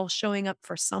of all showing up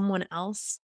for someone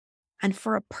else and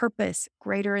for a purpose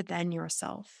greater than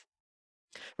yourself.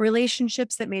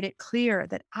 Relationships that made it clear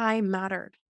that I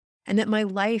mattered and that my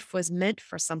life was meant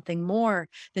for something more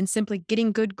than simply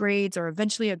getting good grades or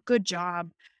eventually a good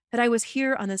job, that I was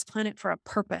here on this planet for a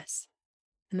purpose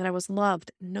and that I was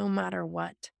loved no matter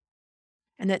what,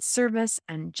 and that service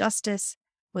and justice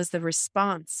was the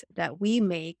response that we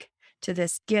make to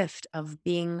this gift of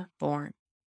being born.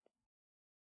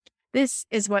 This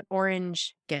is what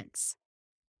Orange gets,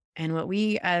 and what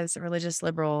we as religious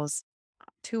liberals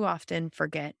too often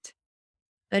forget.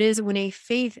 That is when a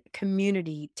faith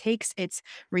community decides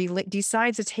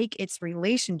to take its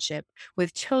relationship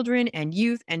with children and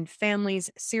youth and families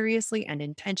seriously and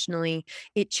intentionally,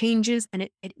 it changes and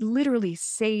it literally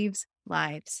saves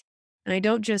lives. And I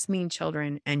don't just mean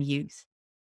children and youth.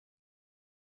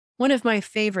 One of my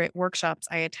favorite workshops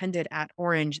I attended at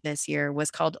Orange this year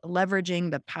was called Leveraging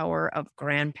the Power of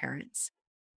Grandparents.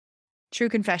 True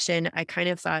confession, I kind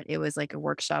of thought it was like a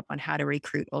workshop on how to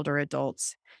recruit older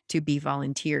adults to be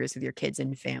volunteers with your kids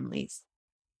and families.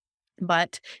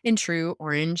 But in true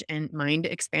Orange and mind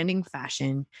expanding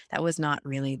fashion, that was not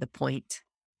really the point.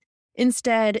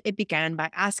 Instead, it began by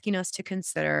asking us to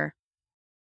consider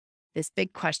this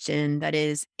big question that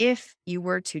is, if you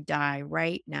were to die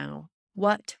right now,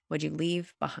 what would you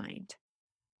leave behind?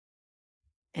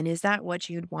 And is that what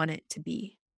you'd want it to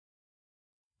be?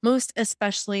 Most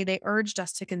especially, they urged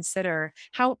us to consider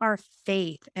how our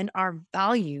faith and our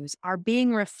values are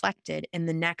being reflected in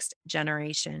the next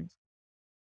generation.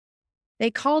 They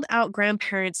called out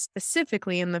grandparents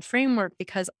specifically in the framework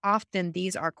because often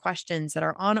these are questions that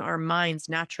are on our minds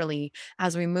naturally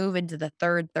as we move into the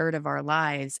third of our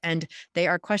lives. And they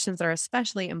are questions that are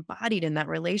especially embodied in that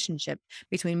relationship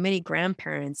between many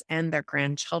grandparents and their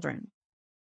grandchildren.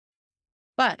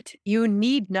 But you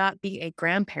need not be a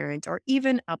grandparent or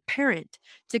even a parent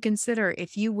to consider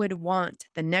if you would want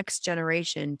the next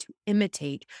generation to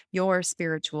imitate your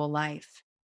spiritual life,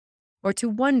 or to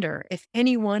wonder if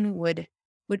anyone would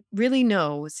really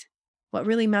knows what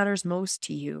really matters most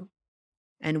to you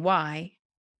and why,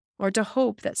 or to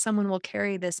hope that someone will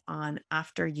carry this on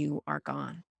after you are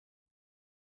gone.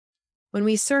 When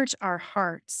we search our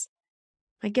hearts,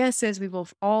 my guess is we will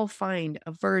all find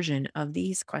a version of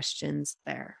these questions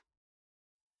there.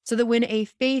 So that when a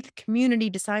faith community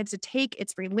decides to take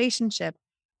its relationship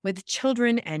with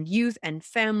children and youth and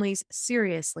families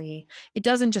seriously, it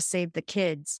doesn't just save the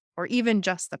kids or even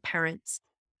just the parents.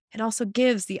 It also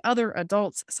gives the other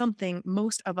adults something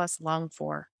most of us long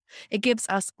for. It gives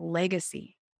us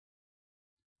legacy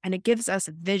and it gives us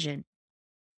vision.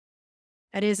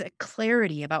 That is a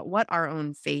clarity about what our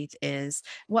own faith is,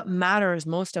 what matters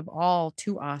most of all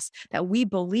to us that we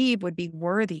believe would be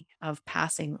worthy of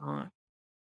passing on.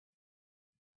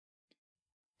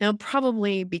 Now,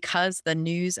 probably because the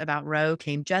news about Roe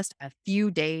came just a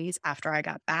few days after I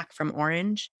got back from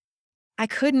Orange, I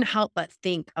couldn't help but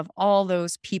think of all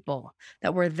those people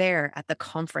that were there at the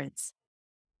conference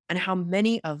and how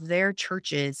many of their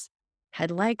churches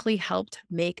had likely helped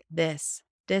make this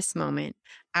moment,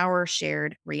 our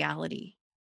shared reality.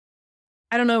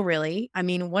 I don't know really. I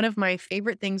mean, one of my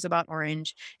favorite things about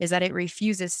Orange is that it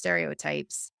refuses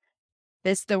stereotypes.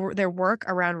 Their work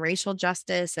around racial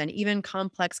justice and even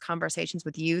complex conversations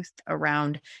with youth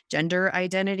around gender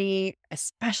identity,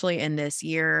 especially in this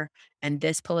year and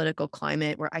this political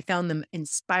climate, where I found them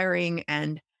inspiring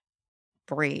and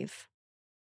brave.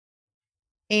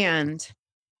 And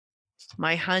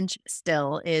my hunch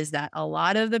still is that a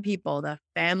lot of the people, the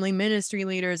family ministry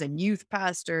leaders and youth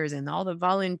pastors and all the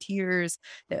volunteers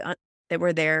that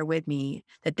were there with me,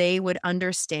 that they would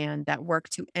understand that work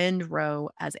to end Roe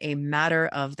as a matter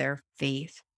of their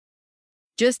faith.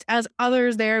 Just as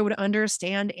others there would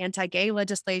understand anti gay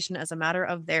legislation as a matter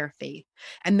of their faith.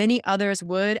 And many others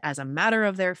would, as a matter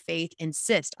of their faith,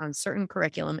 insist on certain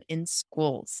curriculum in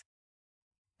schools.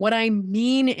 What I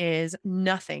mean is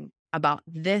nothing about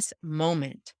this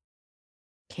moment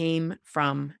came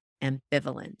from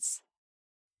ambivalence.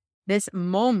 This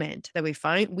moment that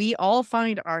we all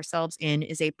find ourselves in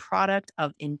is a product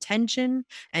of intention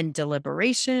and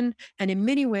deliberation, and in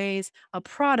many ways, a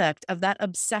product of that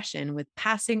obsession with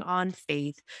passing on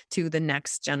faith to the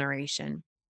next generation.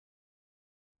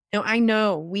 Now, I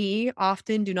know we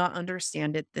often do not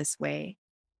understand it this way,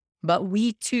 but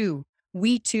we too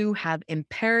have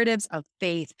imperatives of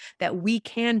faith that we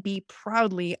can be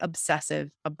proudly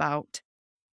obsessive about.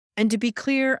 And to be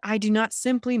clear, I do not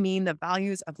simply mean the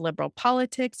values of liberal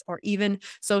politics or even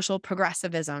social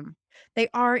progressivism. They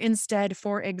are instead,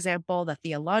 for example, the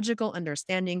theological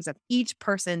understandings of each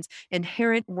person's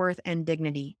inherent worth and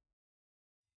dignity.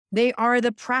 They include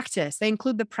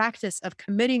the practice of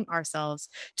committing ourselves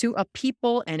to a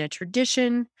people and a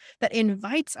tradition that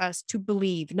invites us to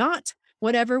believe not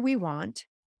whatever we want,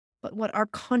 but what our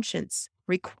conscience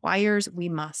requires we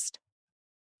must.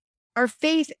 Our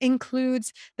faith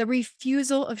includes the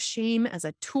refusal of shame as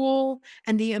a tool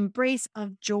and the embrace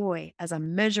of joy as a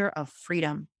measure of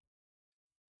freedom.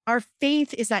 Our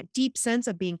faith is that deep sense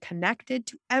of being connected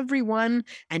to everyone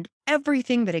and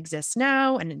everything that exists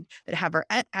now and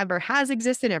that ever has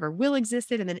existed, ever will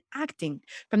exist, and then acting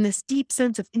from this deep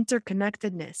sense of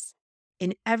interconnectedness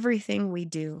in everything we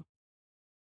do.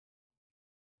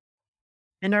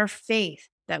 And our faith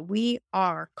that we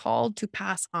are called to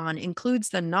pass on includes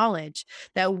the knowledge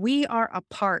that we are a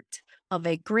part of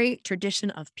a great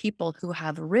tradition of people who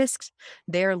have risked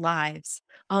their lives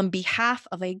on behalf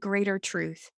of a greater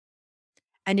truth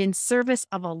and in service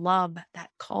of a love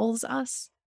that calls us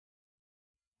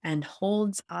and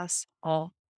holds us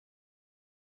all.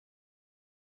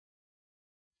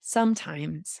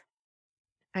 Sometimes,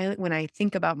 when I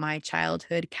think about my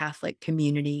childhood Catholic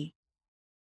community,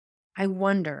 I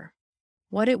wonder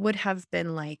what it would have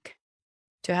been like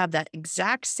to have that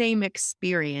exact same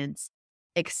experience,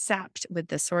 except with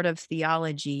the sort of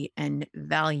theology and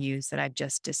values that I've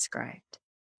just described.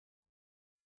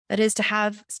 That is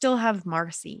to still have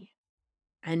Marcy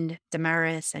and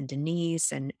Damaris and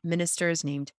Denise and ministers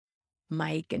named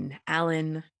Mike and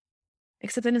Alan,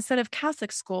 except that instead of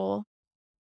Catholic school,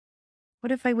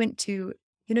 what if I went to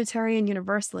Unitarian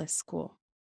Universalist school?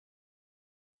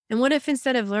 And what if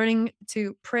instead of learning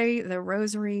to pray the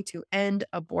rosary to end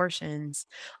abortions,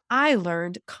 I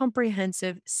learned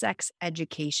comprehensive sex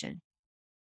education?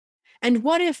 And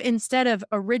what if instead of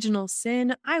original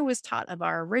sin, I was taught of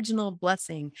our original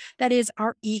blessing, that is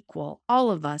our equal,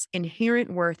 all of us,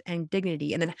 inherent worth and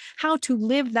dignity, and then how to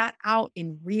live that out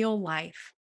in real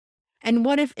life? And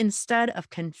what if instead of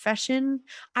confession,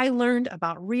 I learned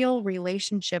about real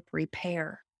relationship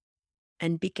repair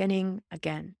and beginning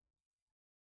again?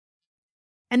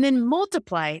 And then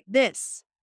multiply this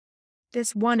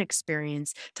one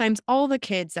experience times all the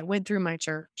kids that went through my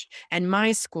church and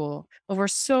my school over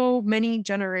so many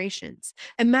generations.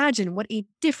 Imagine what a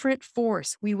different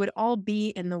force we would all be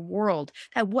in the world.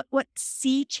 That what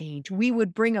sea change we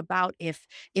would bring about if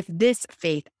this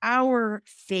faith, our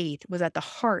faith, was at the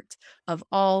heart of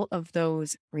all of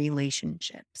those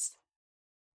relationships.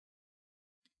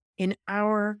 In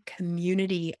our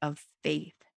community of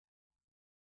faith,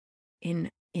 in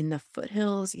the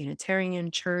Foothills Unitarian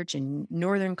Church in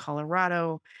Northern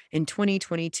Colorado in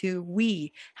 2022,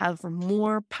 we have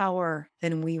more power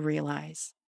than we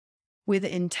realize. With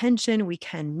intention, we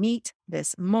can meet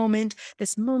this moment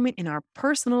in our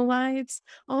personal lives,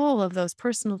 all of those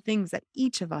personal things that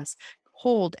each of us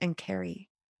hold and carry.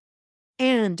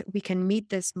 And we can meet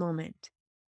this moment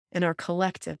in our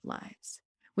collective lives.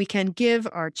 We can give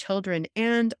our children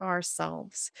and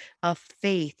ourselves a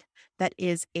faith that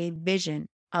is a vision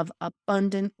of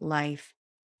abundant life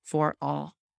for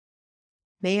all.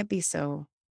 May it be so,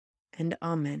 and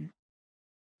amen.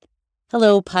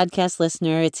 Hello, podcast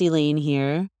listener. It's Elaine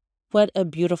here. What a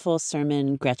beautiful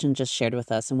sermon Gretchen just shared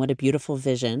with us, and what a beautiful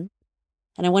vision.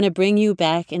 And I want to bring you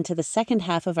back into the second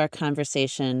half of our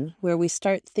conversation where we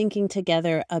start thinking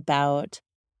together about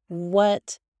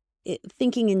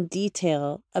thinking in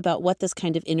detail about what this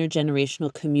kind of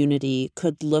intergenerational community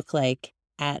could look like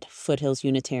at Foothills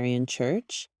Unitarian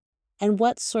Church and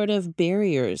what sort of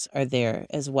barriers are there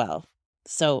as well.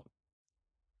 So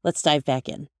let's dive back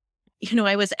in.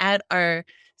 I was at our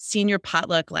senior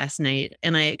potluck last night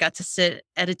and I got to sit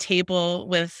at a table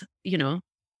with,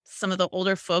 some of the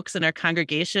older folks in our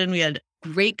congregation. We had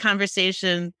great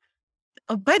conversation.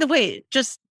 Oh, by the way,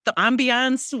 just the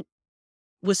ambiance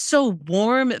was so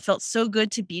warm. It felt so good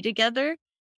to be together.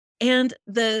 And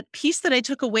the piece that I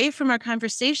took away from our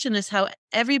conversation is how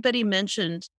everybody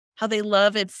mentioned how they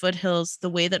love at Foothills the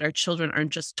way that our children aren't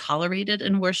just tolerated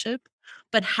in worship,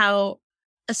 but how,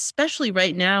 especially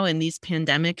right now in these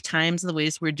pandemic times, the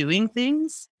ways we're doing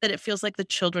things, that it feels like the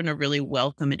children are really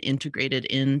welcome and integrated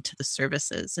into the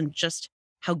services, and just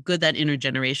how good that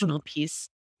intergenerational piece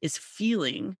is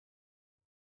feeling.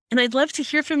 And I'd love to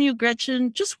hear from you,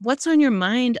 Gretchen, just what's on your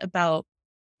mind about,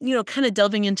 kind of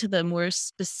delving into the more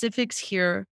specifics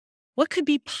here. What could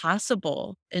be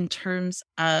possible in terms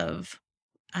of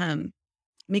um,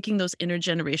 making those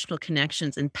intergenerational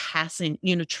connections and passing,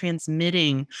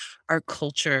 transmitting our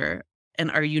culture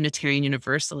and our Unitarian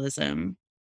Universalism?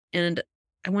 And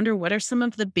I wonder, what are some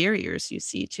of the barriers you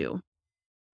see too?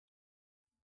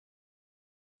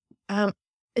 Um,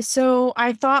 so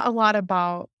I thought a lot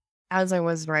about, as I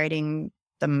was writing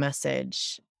the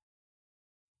message,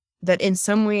 that in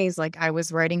some ways, like, I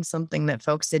was writing something that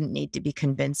folks didn't need to be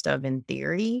convinced of in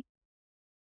theory,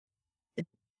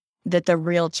 that the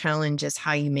real challenge is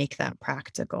how you make that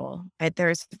practical.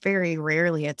 There's very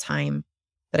rarely a time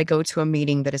that I go to a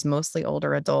meeting that is mostly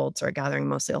older adults or a gathering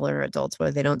mostly older adults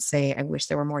where they don't say, I wish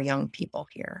there were more young people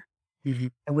here.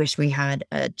 Mhm. I wish we had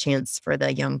a chance for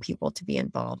the young people to be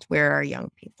involved. Where are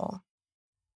young people?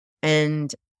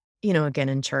 And, again,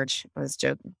 in church,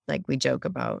 we joke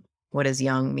about what does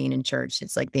young mean in church?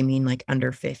 It's like they mean like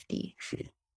under 50.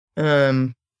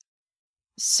 Um,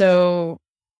 so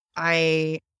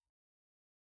I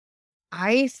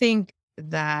I think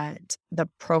that the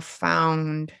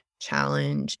profound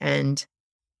challenge and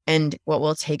what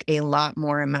will take a lot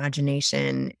more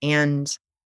imagination and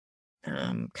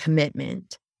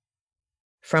commitment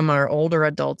from our older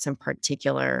adults in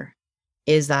particular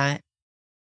is that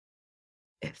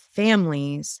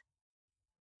families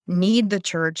need the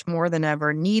church more than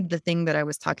ever, need the thing that I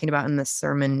was talking about in this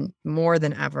sermon more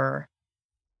than ever,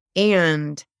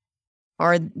 and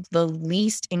are the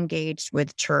least engaged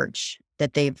with church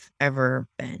that they've ever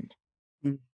been.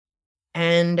 Mm.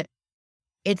 And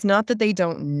it's not that they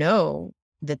don't know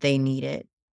that they need it,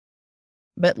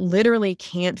 but literally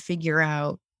can't figure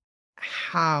out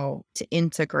how to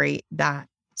integrate that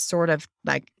sort of,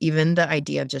 like, even the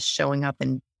idea of just showing up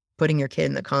and putting your kid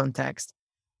in the context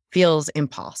feels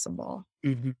impossible.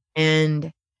 Mhm.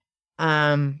 And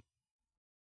um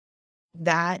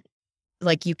that,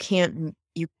 like, you can't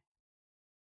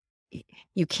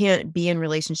be in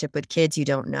relationship with kids you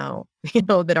don't know,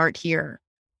 that aren't here.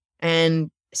 And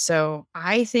so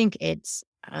I think it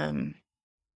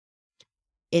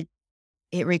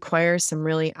it requires some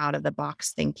really out of the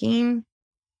box thinking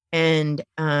and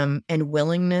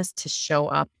willingness to show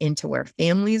up into where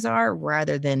families are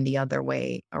rather than the other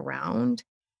way around.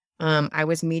 I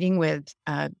was meeting with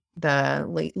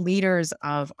the leaders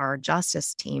of our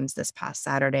justice teams this past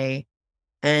Saturday,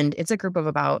 and it's a group of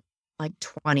about like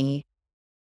 20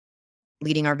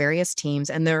 leading our various teams,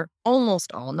 and they're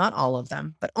almost all, not all of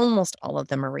them, but almost all of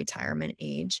them are retirement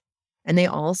age. And they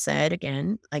all said,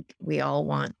 again, like, we all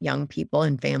want young people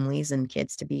and families and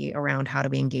kids to be around. How do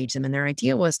we engage them? And their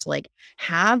idea was to, like,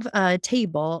 have a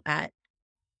table at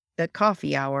the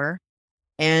coffee hour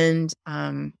and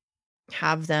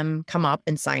have them come up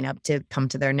and sign up to come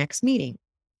to their next meeting.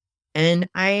 And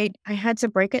I had to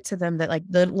break it to them that, like,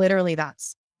 literally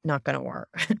that's not going to work.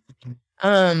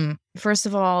 First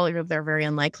of all, they're very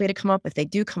unlikely to come up. If they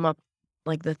do come up,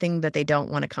 like, the thing that they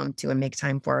don't want to come to and make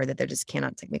time for, that they just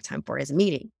cannot make time for, is a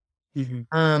meeting. Mhm.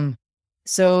 Um,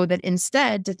 so that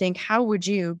instead to think, how would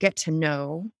you get to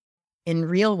know in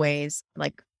real ways,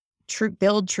 like,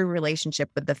 build true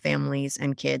relationship with the families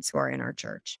and kids who are in our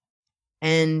church?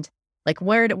 And, like,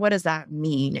 what does that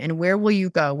mean? And where will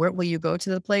you go? Where will you go to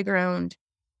the playground?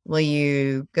 Will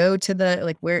you go to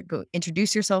go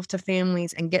introduce yourself to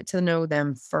families and get to know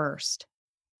them first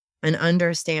and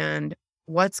understand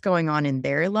what's going on in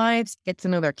their lives, get to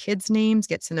know their kids' names,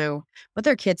 get to know what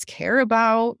their kids care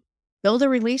about, build a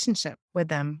relationship with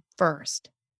them first.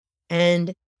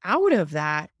 And out of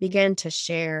that, begin to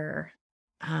share.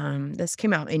 This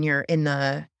came out in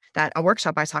the that a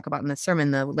workshop I talk about in the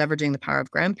sermon, the leveraging the power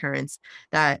of grandparents,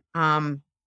 that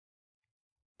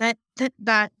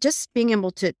that just being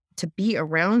able to be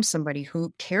around somebody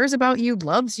who cares about you,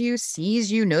 loves you,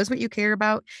 sees you, knows what you care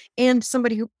about, and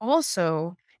somebody who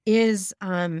also is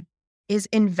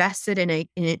invested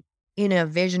in a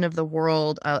vision of the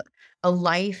world, a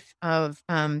life of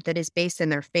that is based in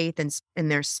their faith and in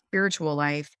their spiritual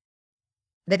life,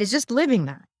 that is just living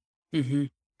that. Mhm.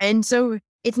 And so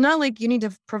it's not like you need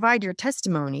to provide your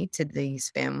testimony to these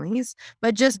families,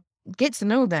 but just get to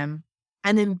know them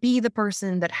and then be the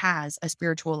person that has a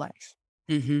spiritual life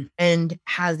Mhm. and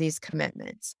has these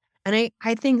commitments. And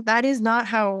I think that is not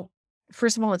how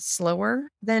first of all, it's slower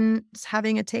than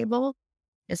having a table.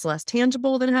 It's less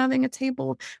tangible than having a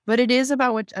table, but it is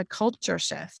about a culture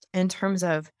shift in terms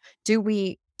of do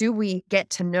we get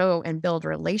to know and build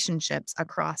relationships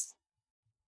across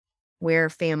where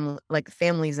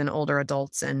families and older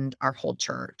adults and our whole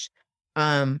church.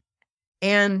 Um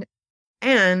and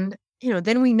and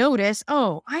then we notice,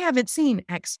 oh, I haven't seen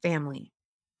X family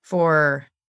for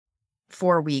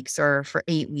 4 weeks or for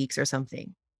 8 weeks or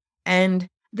something. And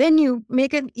then you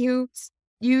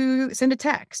send a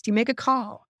text, you make a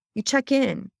call, you check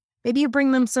in. Maybe you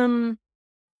bring them some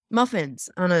muffins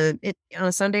on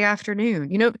a Sunday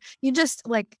afternoon. You just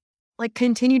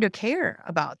continue to care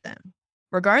about them,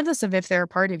 regardless of if they're a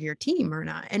part of your team or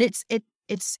not. And it's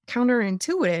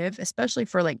counterintuitive, especially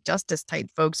for like justice type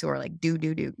folks who are like, do,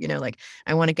 like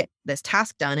I want to get this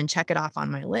task done and check it off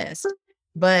on my list.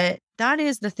 But that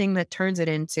is the thing that turns it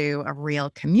into a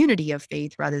real community of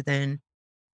faith rather than,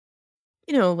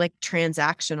 like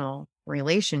transactional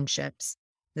relationships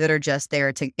that are just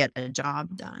there to get a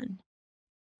job done.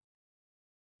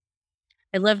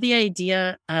 I love the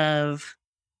idea of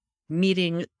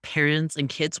meeting parents and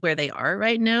kids where they are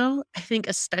right now. I think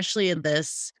especially in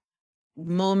this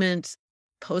moment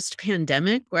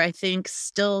post-pandemic where I think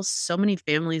still so many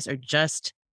families are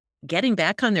just getting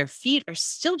back on their feet or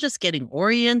still just getting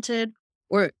oriented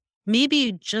or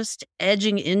maybe just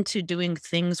edging into doing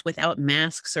things without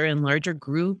masks or in larger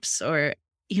groups or,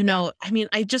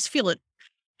 I just feel it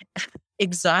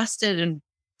exhausted and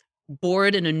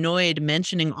bored and annoyed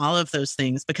mentioning all of those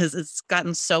things because it's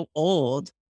gotten so old.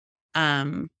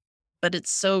 But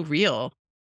it's so real.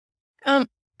 I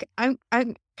can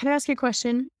I ask you a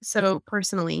question? So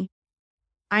personally,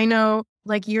 I know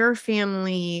like your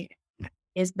family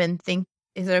is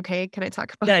it okay? Can I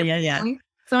talk about your Yeah. family?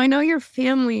 So I know your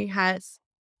family has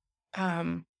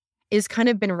is kind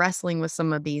of been wrestling with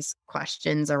some of these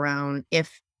questions around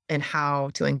if and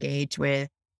how to engage with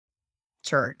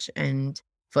church and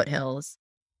Foothills.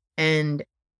 And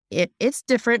it's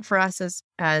different for us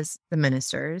as the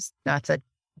ministers. That's a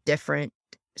different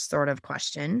sort of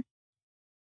question.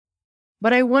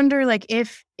 But I wonder like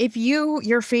if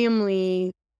your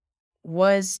family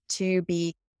was to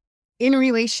be in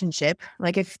relationship,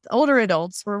 like if older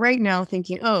adults were right now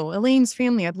thinking, oh, Elaine's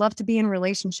family, I'd love to be in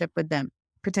relationship with them.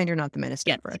 Pretend you're not the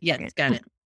minister for a second. Got it.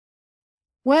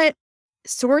 What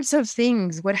sorts of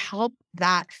things would help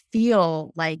that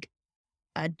feel like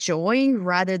a joy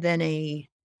rather than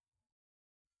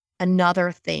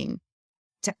another thing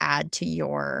to add to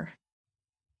your,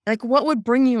 like, what would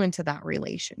bring you into that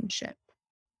relationship?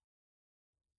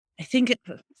 I think,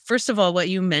 first of all, what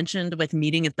you mentioned with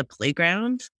meeting at the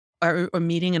playground or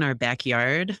meeting in our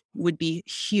backyard would be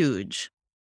huge.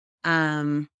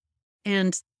 And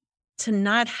to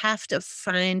not have to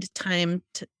find time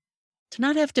to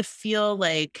not have to feel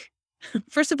like,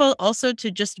 first of all, also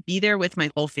to just be there with my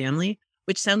whole family,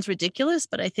 which sounds ridiculous,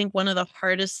 but I think one of the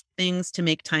hardest things to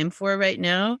make time for right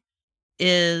now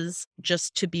is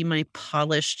just to be my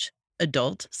polished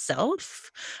adult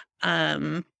self.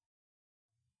 I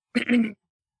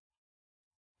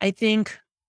think,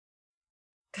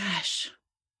 gosh,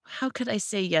 how could I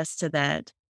say yes to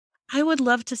that? I would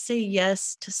love to say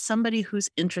yes to somebody who's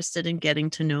interested in getting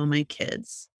to know my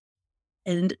kids.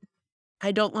 And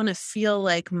I don't want to feel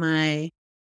like my,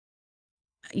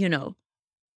 you know,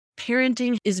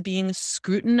 parenting is being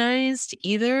scrutinized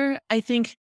either. I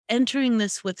think entering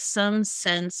this with some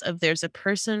sense of there's a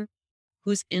person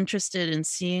who's interested in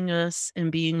seeing us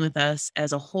and being with us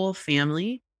as a whole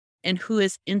family and who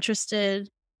is interested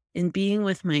in being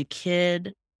with my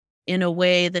kid in a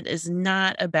way that is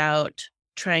not about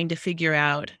trying to figure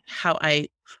out how I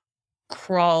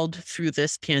crawled through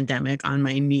this pandemic on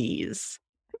my knees,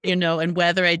 and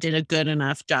whether I did a good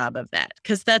enough job of that.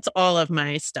 Cause that's all of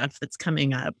my stuff that's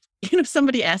coming up.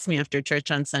 Somebody asked me after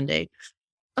church on Sunday,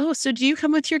 oh, so do you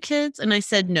come with your kids? And I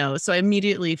said no. So I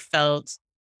immediately felt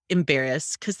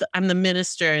embarrassed because I'm the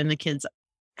minister and the kids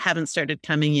haven't started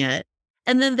coming yet.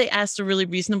 And then they asked a really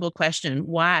reasonable question,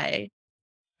 why?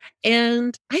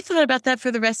 And I thought about that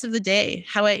for the rest of the day,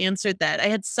 how I answered that. I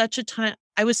had such a time.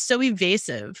 I was so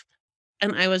evasive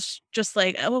and I was just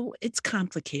like, oh, it's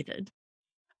complicated.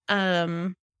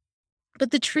 But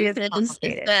the truth is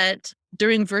that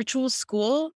during virtual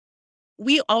school,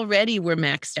 we already were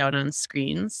maxed out on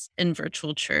screens in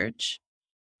virtual church.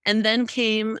 And then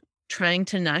came trying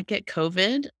to not get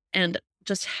COVID and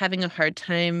just having a hard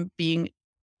time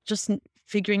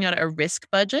figuring out a risk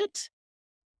budget.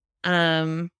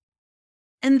 And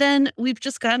then we've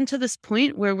just gotten to this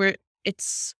point where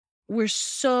we're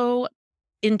so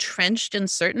entrenched in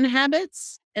certain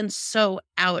habits and so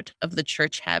out of the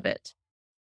church habit.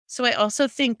 So I also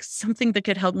think something that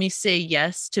could help me say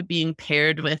yes to being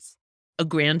paired with a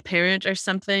grandparent or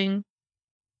something.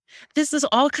 This is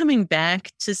all coming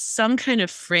back to some kind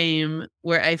of frame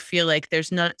where I feel like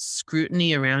there's not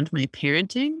scrutiny around my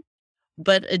parenting,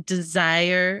 but a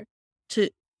desire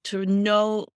to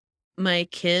know my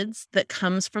kids that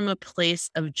comes from a place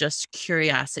of just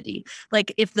curiosity.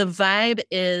 Like if the vibe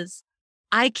is,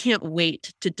 I can't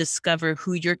wait to discover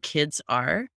who your kids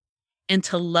are and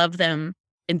to love them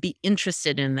and be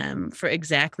interested in them for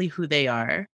exactly who they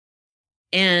are.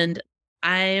 And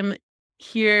I'm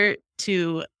here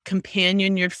to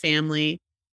companion your family,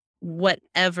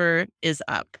 whatever is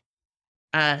up.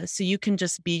 So you can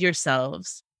just be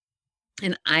yourselves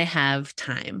and I have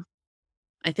time.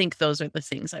 I think those are the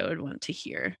things I would want to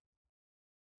hear.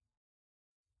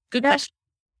 Good Yeah, question.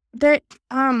 there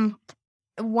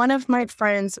one of my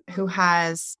friends who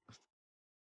has,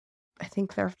 I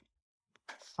think they're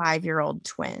 5-year-old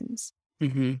twins.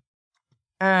 Hmm.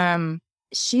 Um,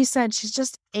 she said she's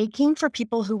just aching for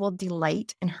people who will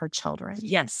delight in her children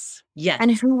Yes. Yes.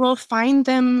 and who will find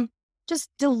them just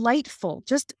delightful,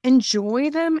 just enjoy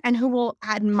them, and who will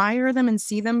admire them and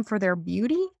see them for their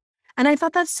beauty. And I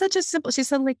thought that's such a simple, she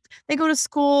said, like, they go to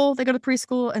school, they go to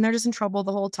preschool, and they're just in trouble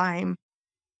the whole time.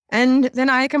 And then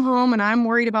I come home and I'm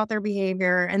worried about their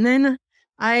behavior. And then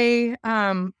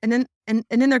and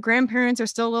then their grandparents are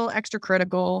still a little extra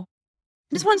critical.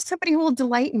 I just want somebody who will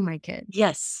delight in my kids.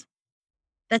 Yes.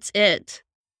 That's it.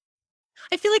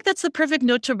 I feel like that's the perfect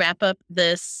note to wrap up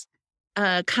this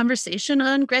conversation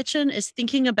on, Gretchen, is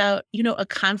thinking about, a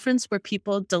conference where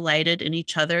people delighted in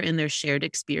each other in their shared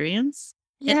experience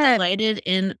and Yeah. delighted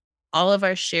in all of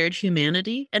our shared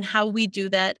humanity and how we do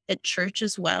that at church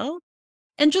as well.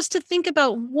 And just to think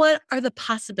about what are the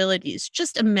possibilities.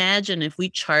 Just imagine if we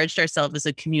charged ourselves as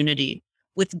a community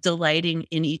with delighting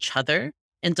in each other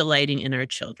and delighting in our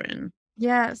children.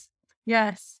 Yes.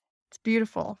 Yes. It's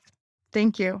beautiful.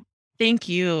 Thank you. Thank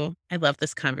you. I love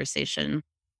this conversation.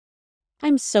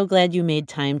 I'm so glad you made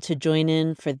time to join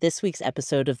in for this week's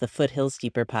episode of the Foothills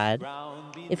Deeper Pod.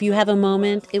 If you have a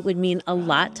moment, it would mean a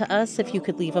lot to us if you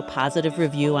could leave a positive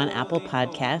review on Apple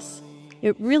Podcasts.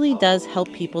 It really does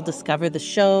help people discover the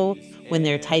show when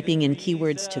they're typing in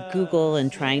keywords to Google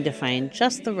and trying to find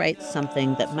just the right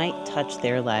something that might touch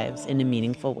their lives in a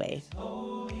meaningful way.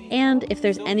 And if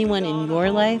there's anyone in your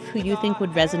life who you think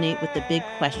would resonate with the big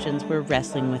questions we're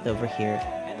wrestling with over here,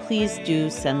 please do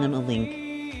send them a link.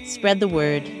 Spread the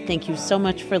word. Thank you so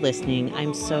much for listening.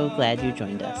 I'm so glad you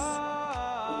joined us.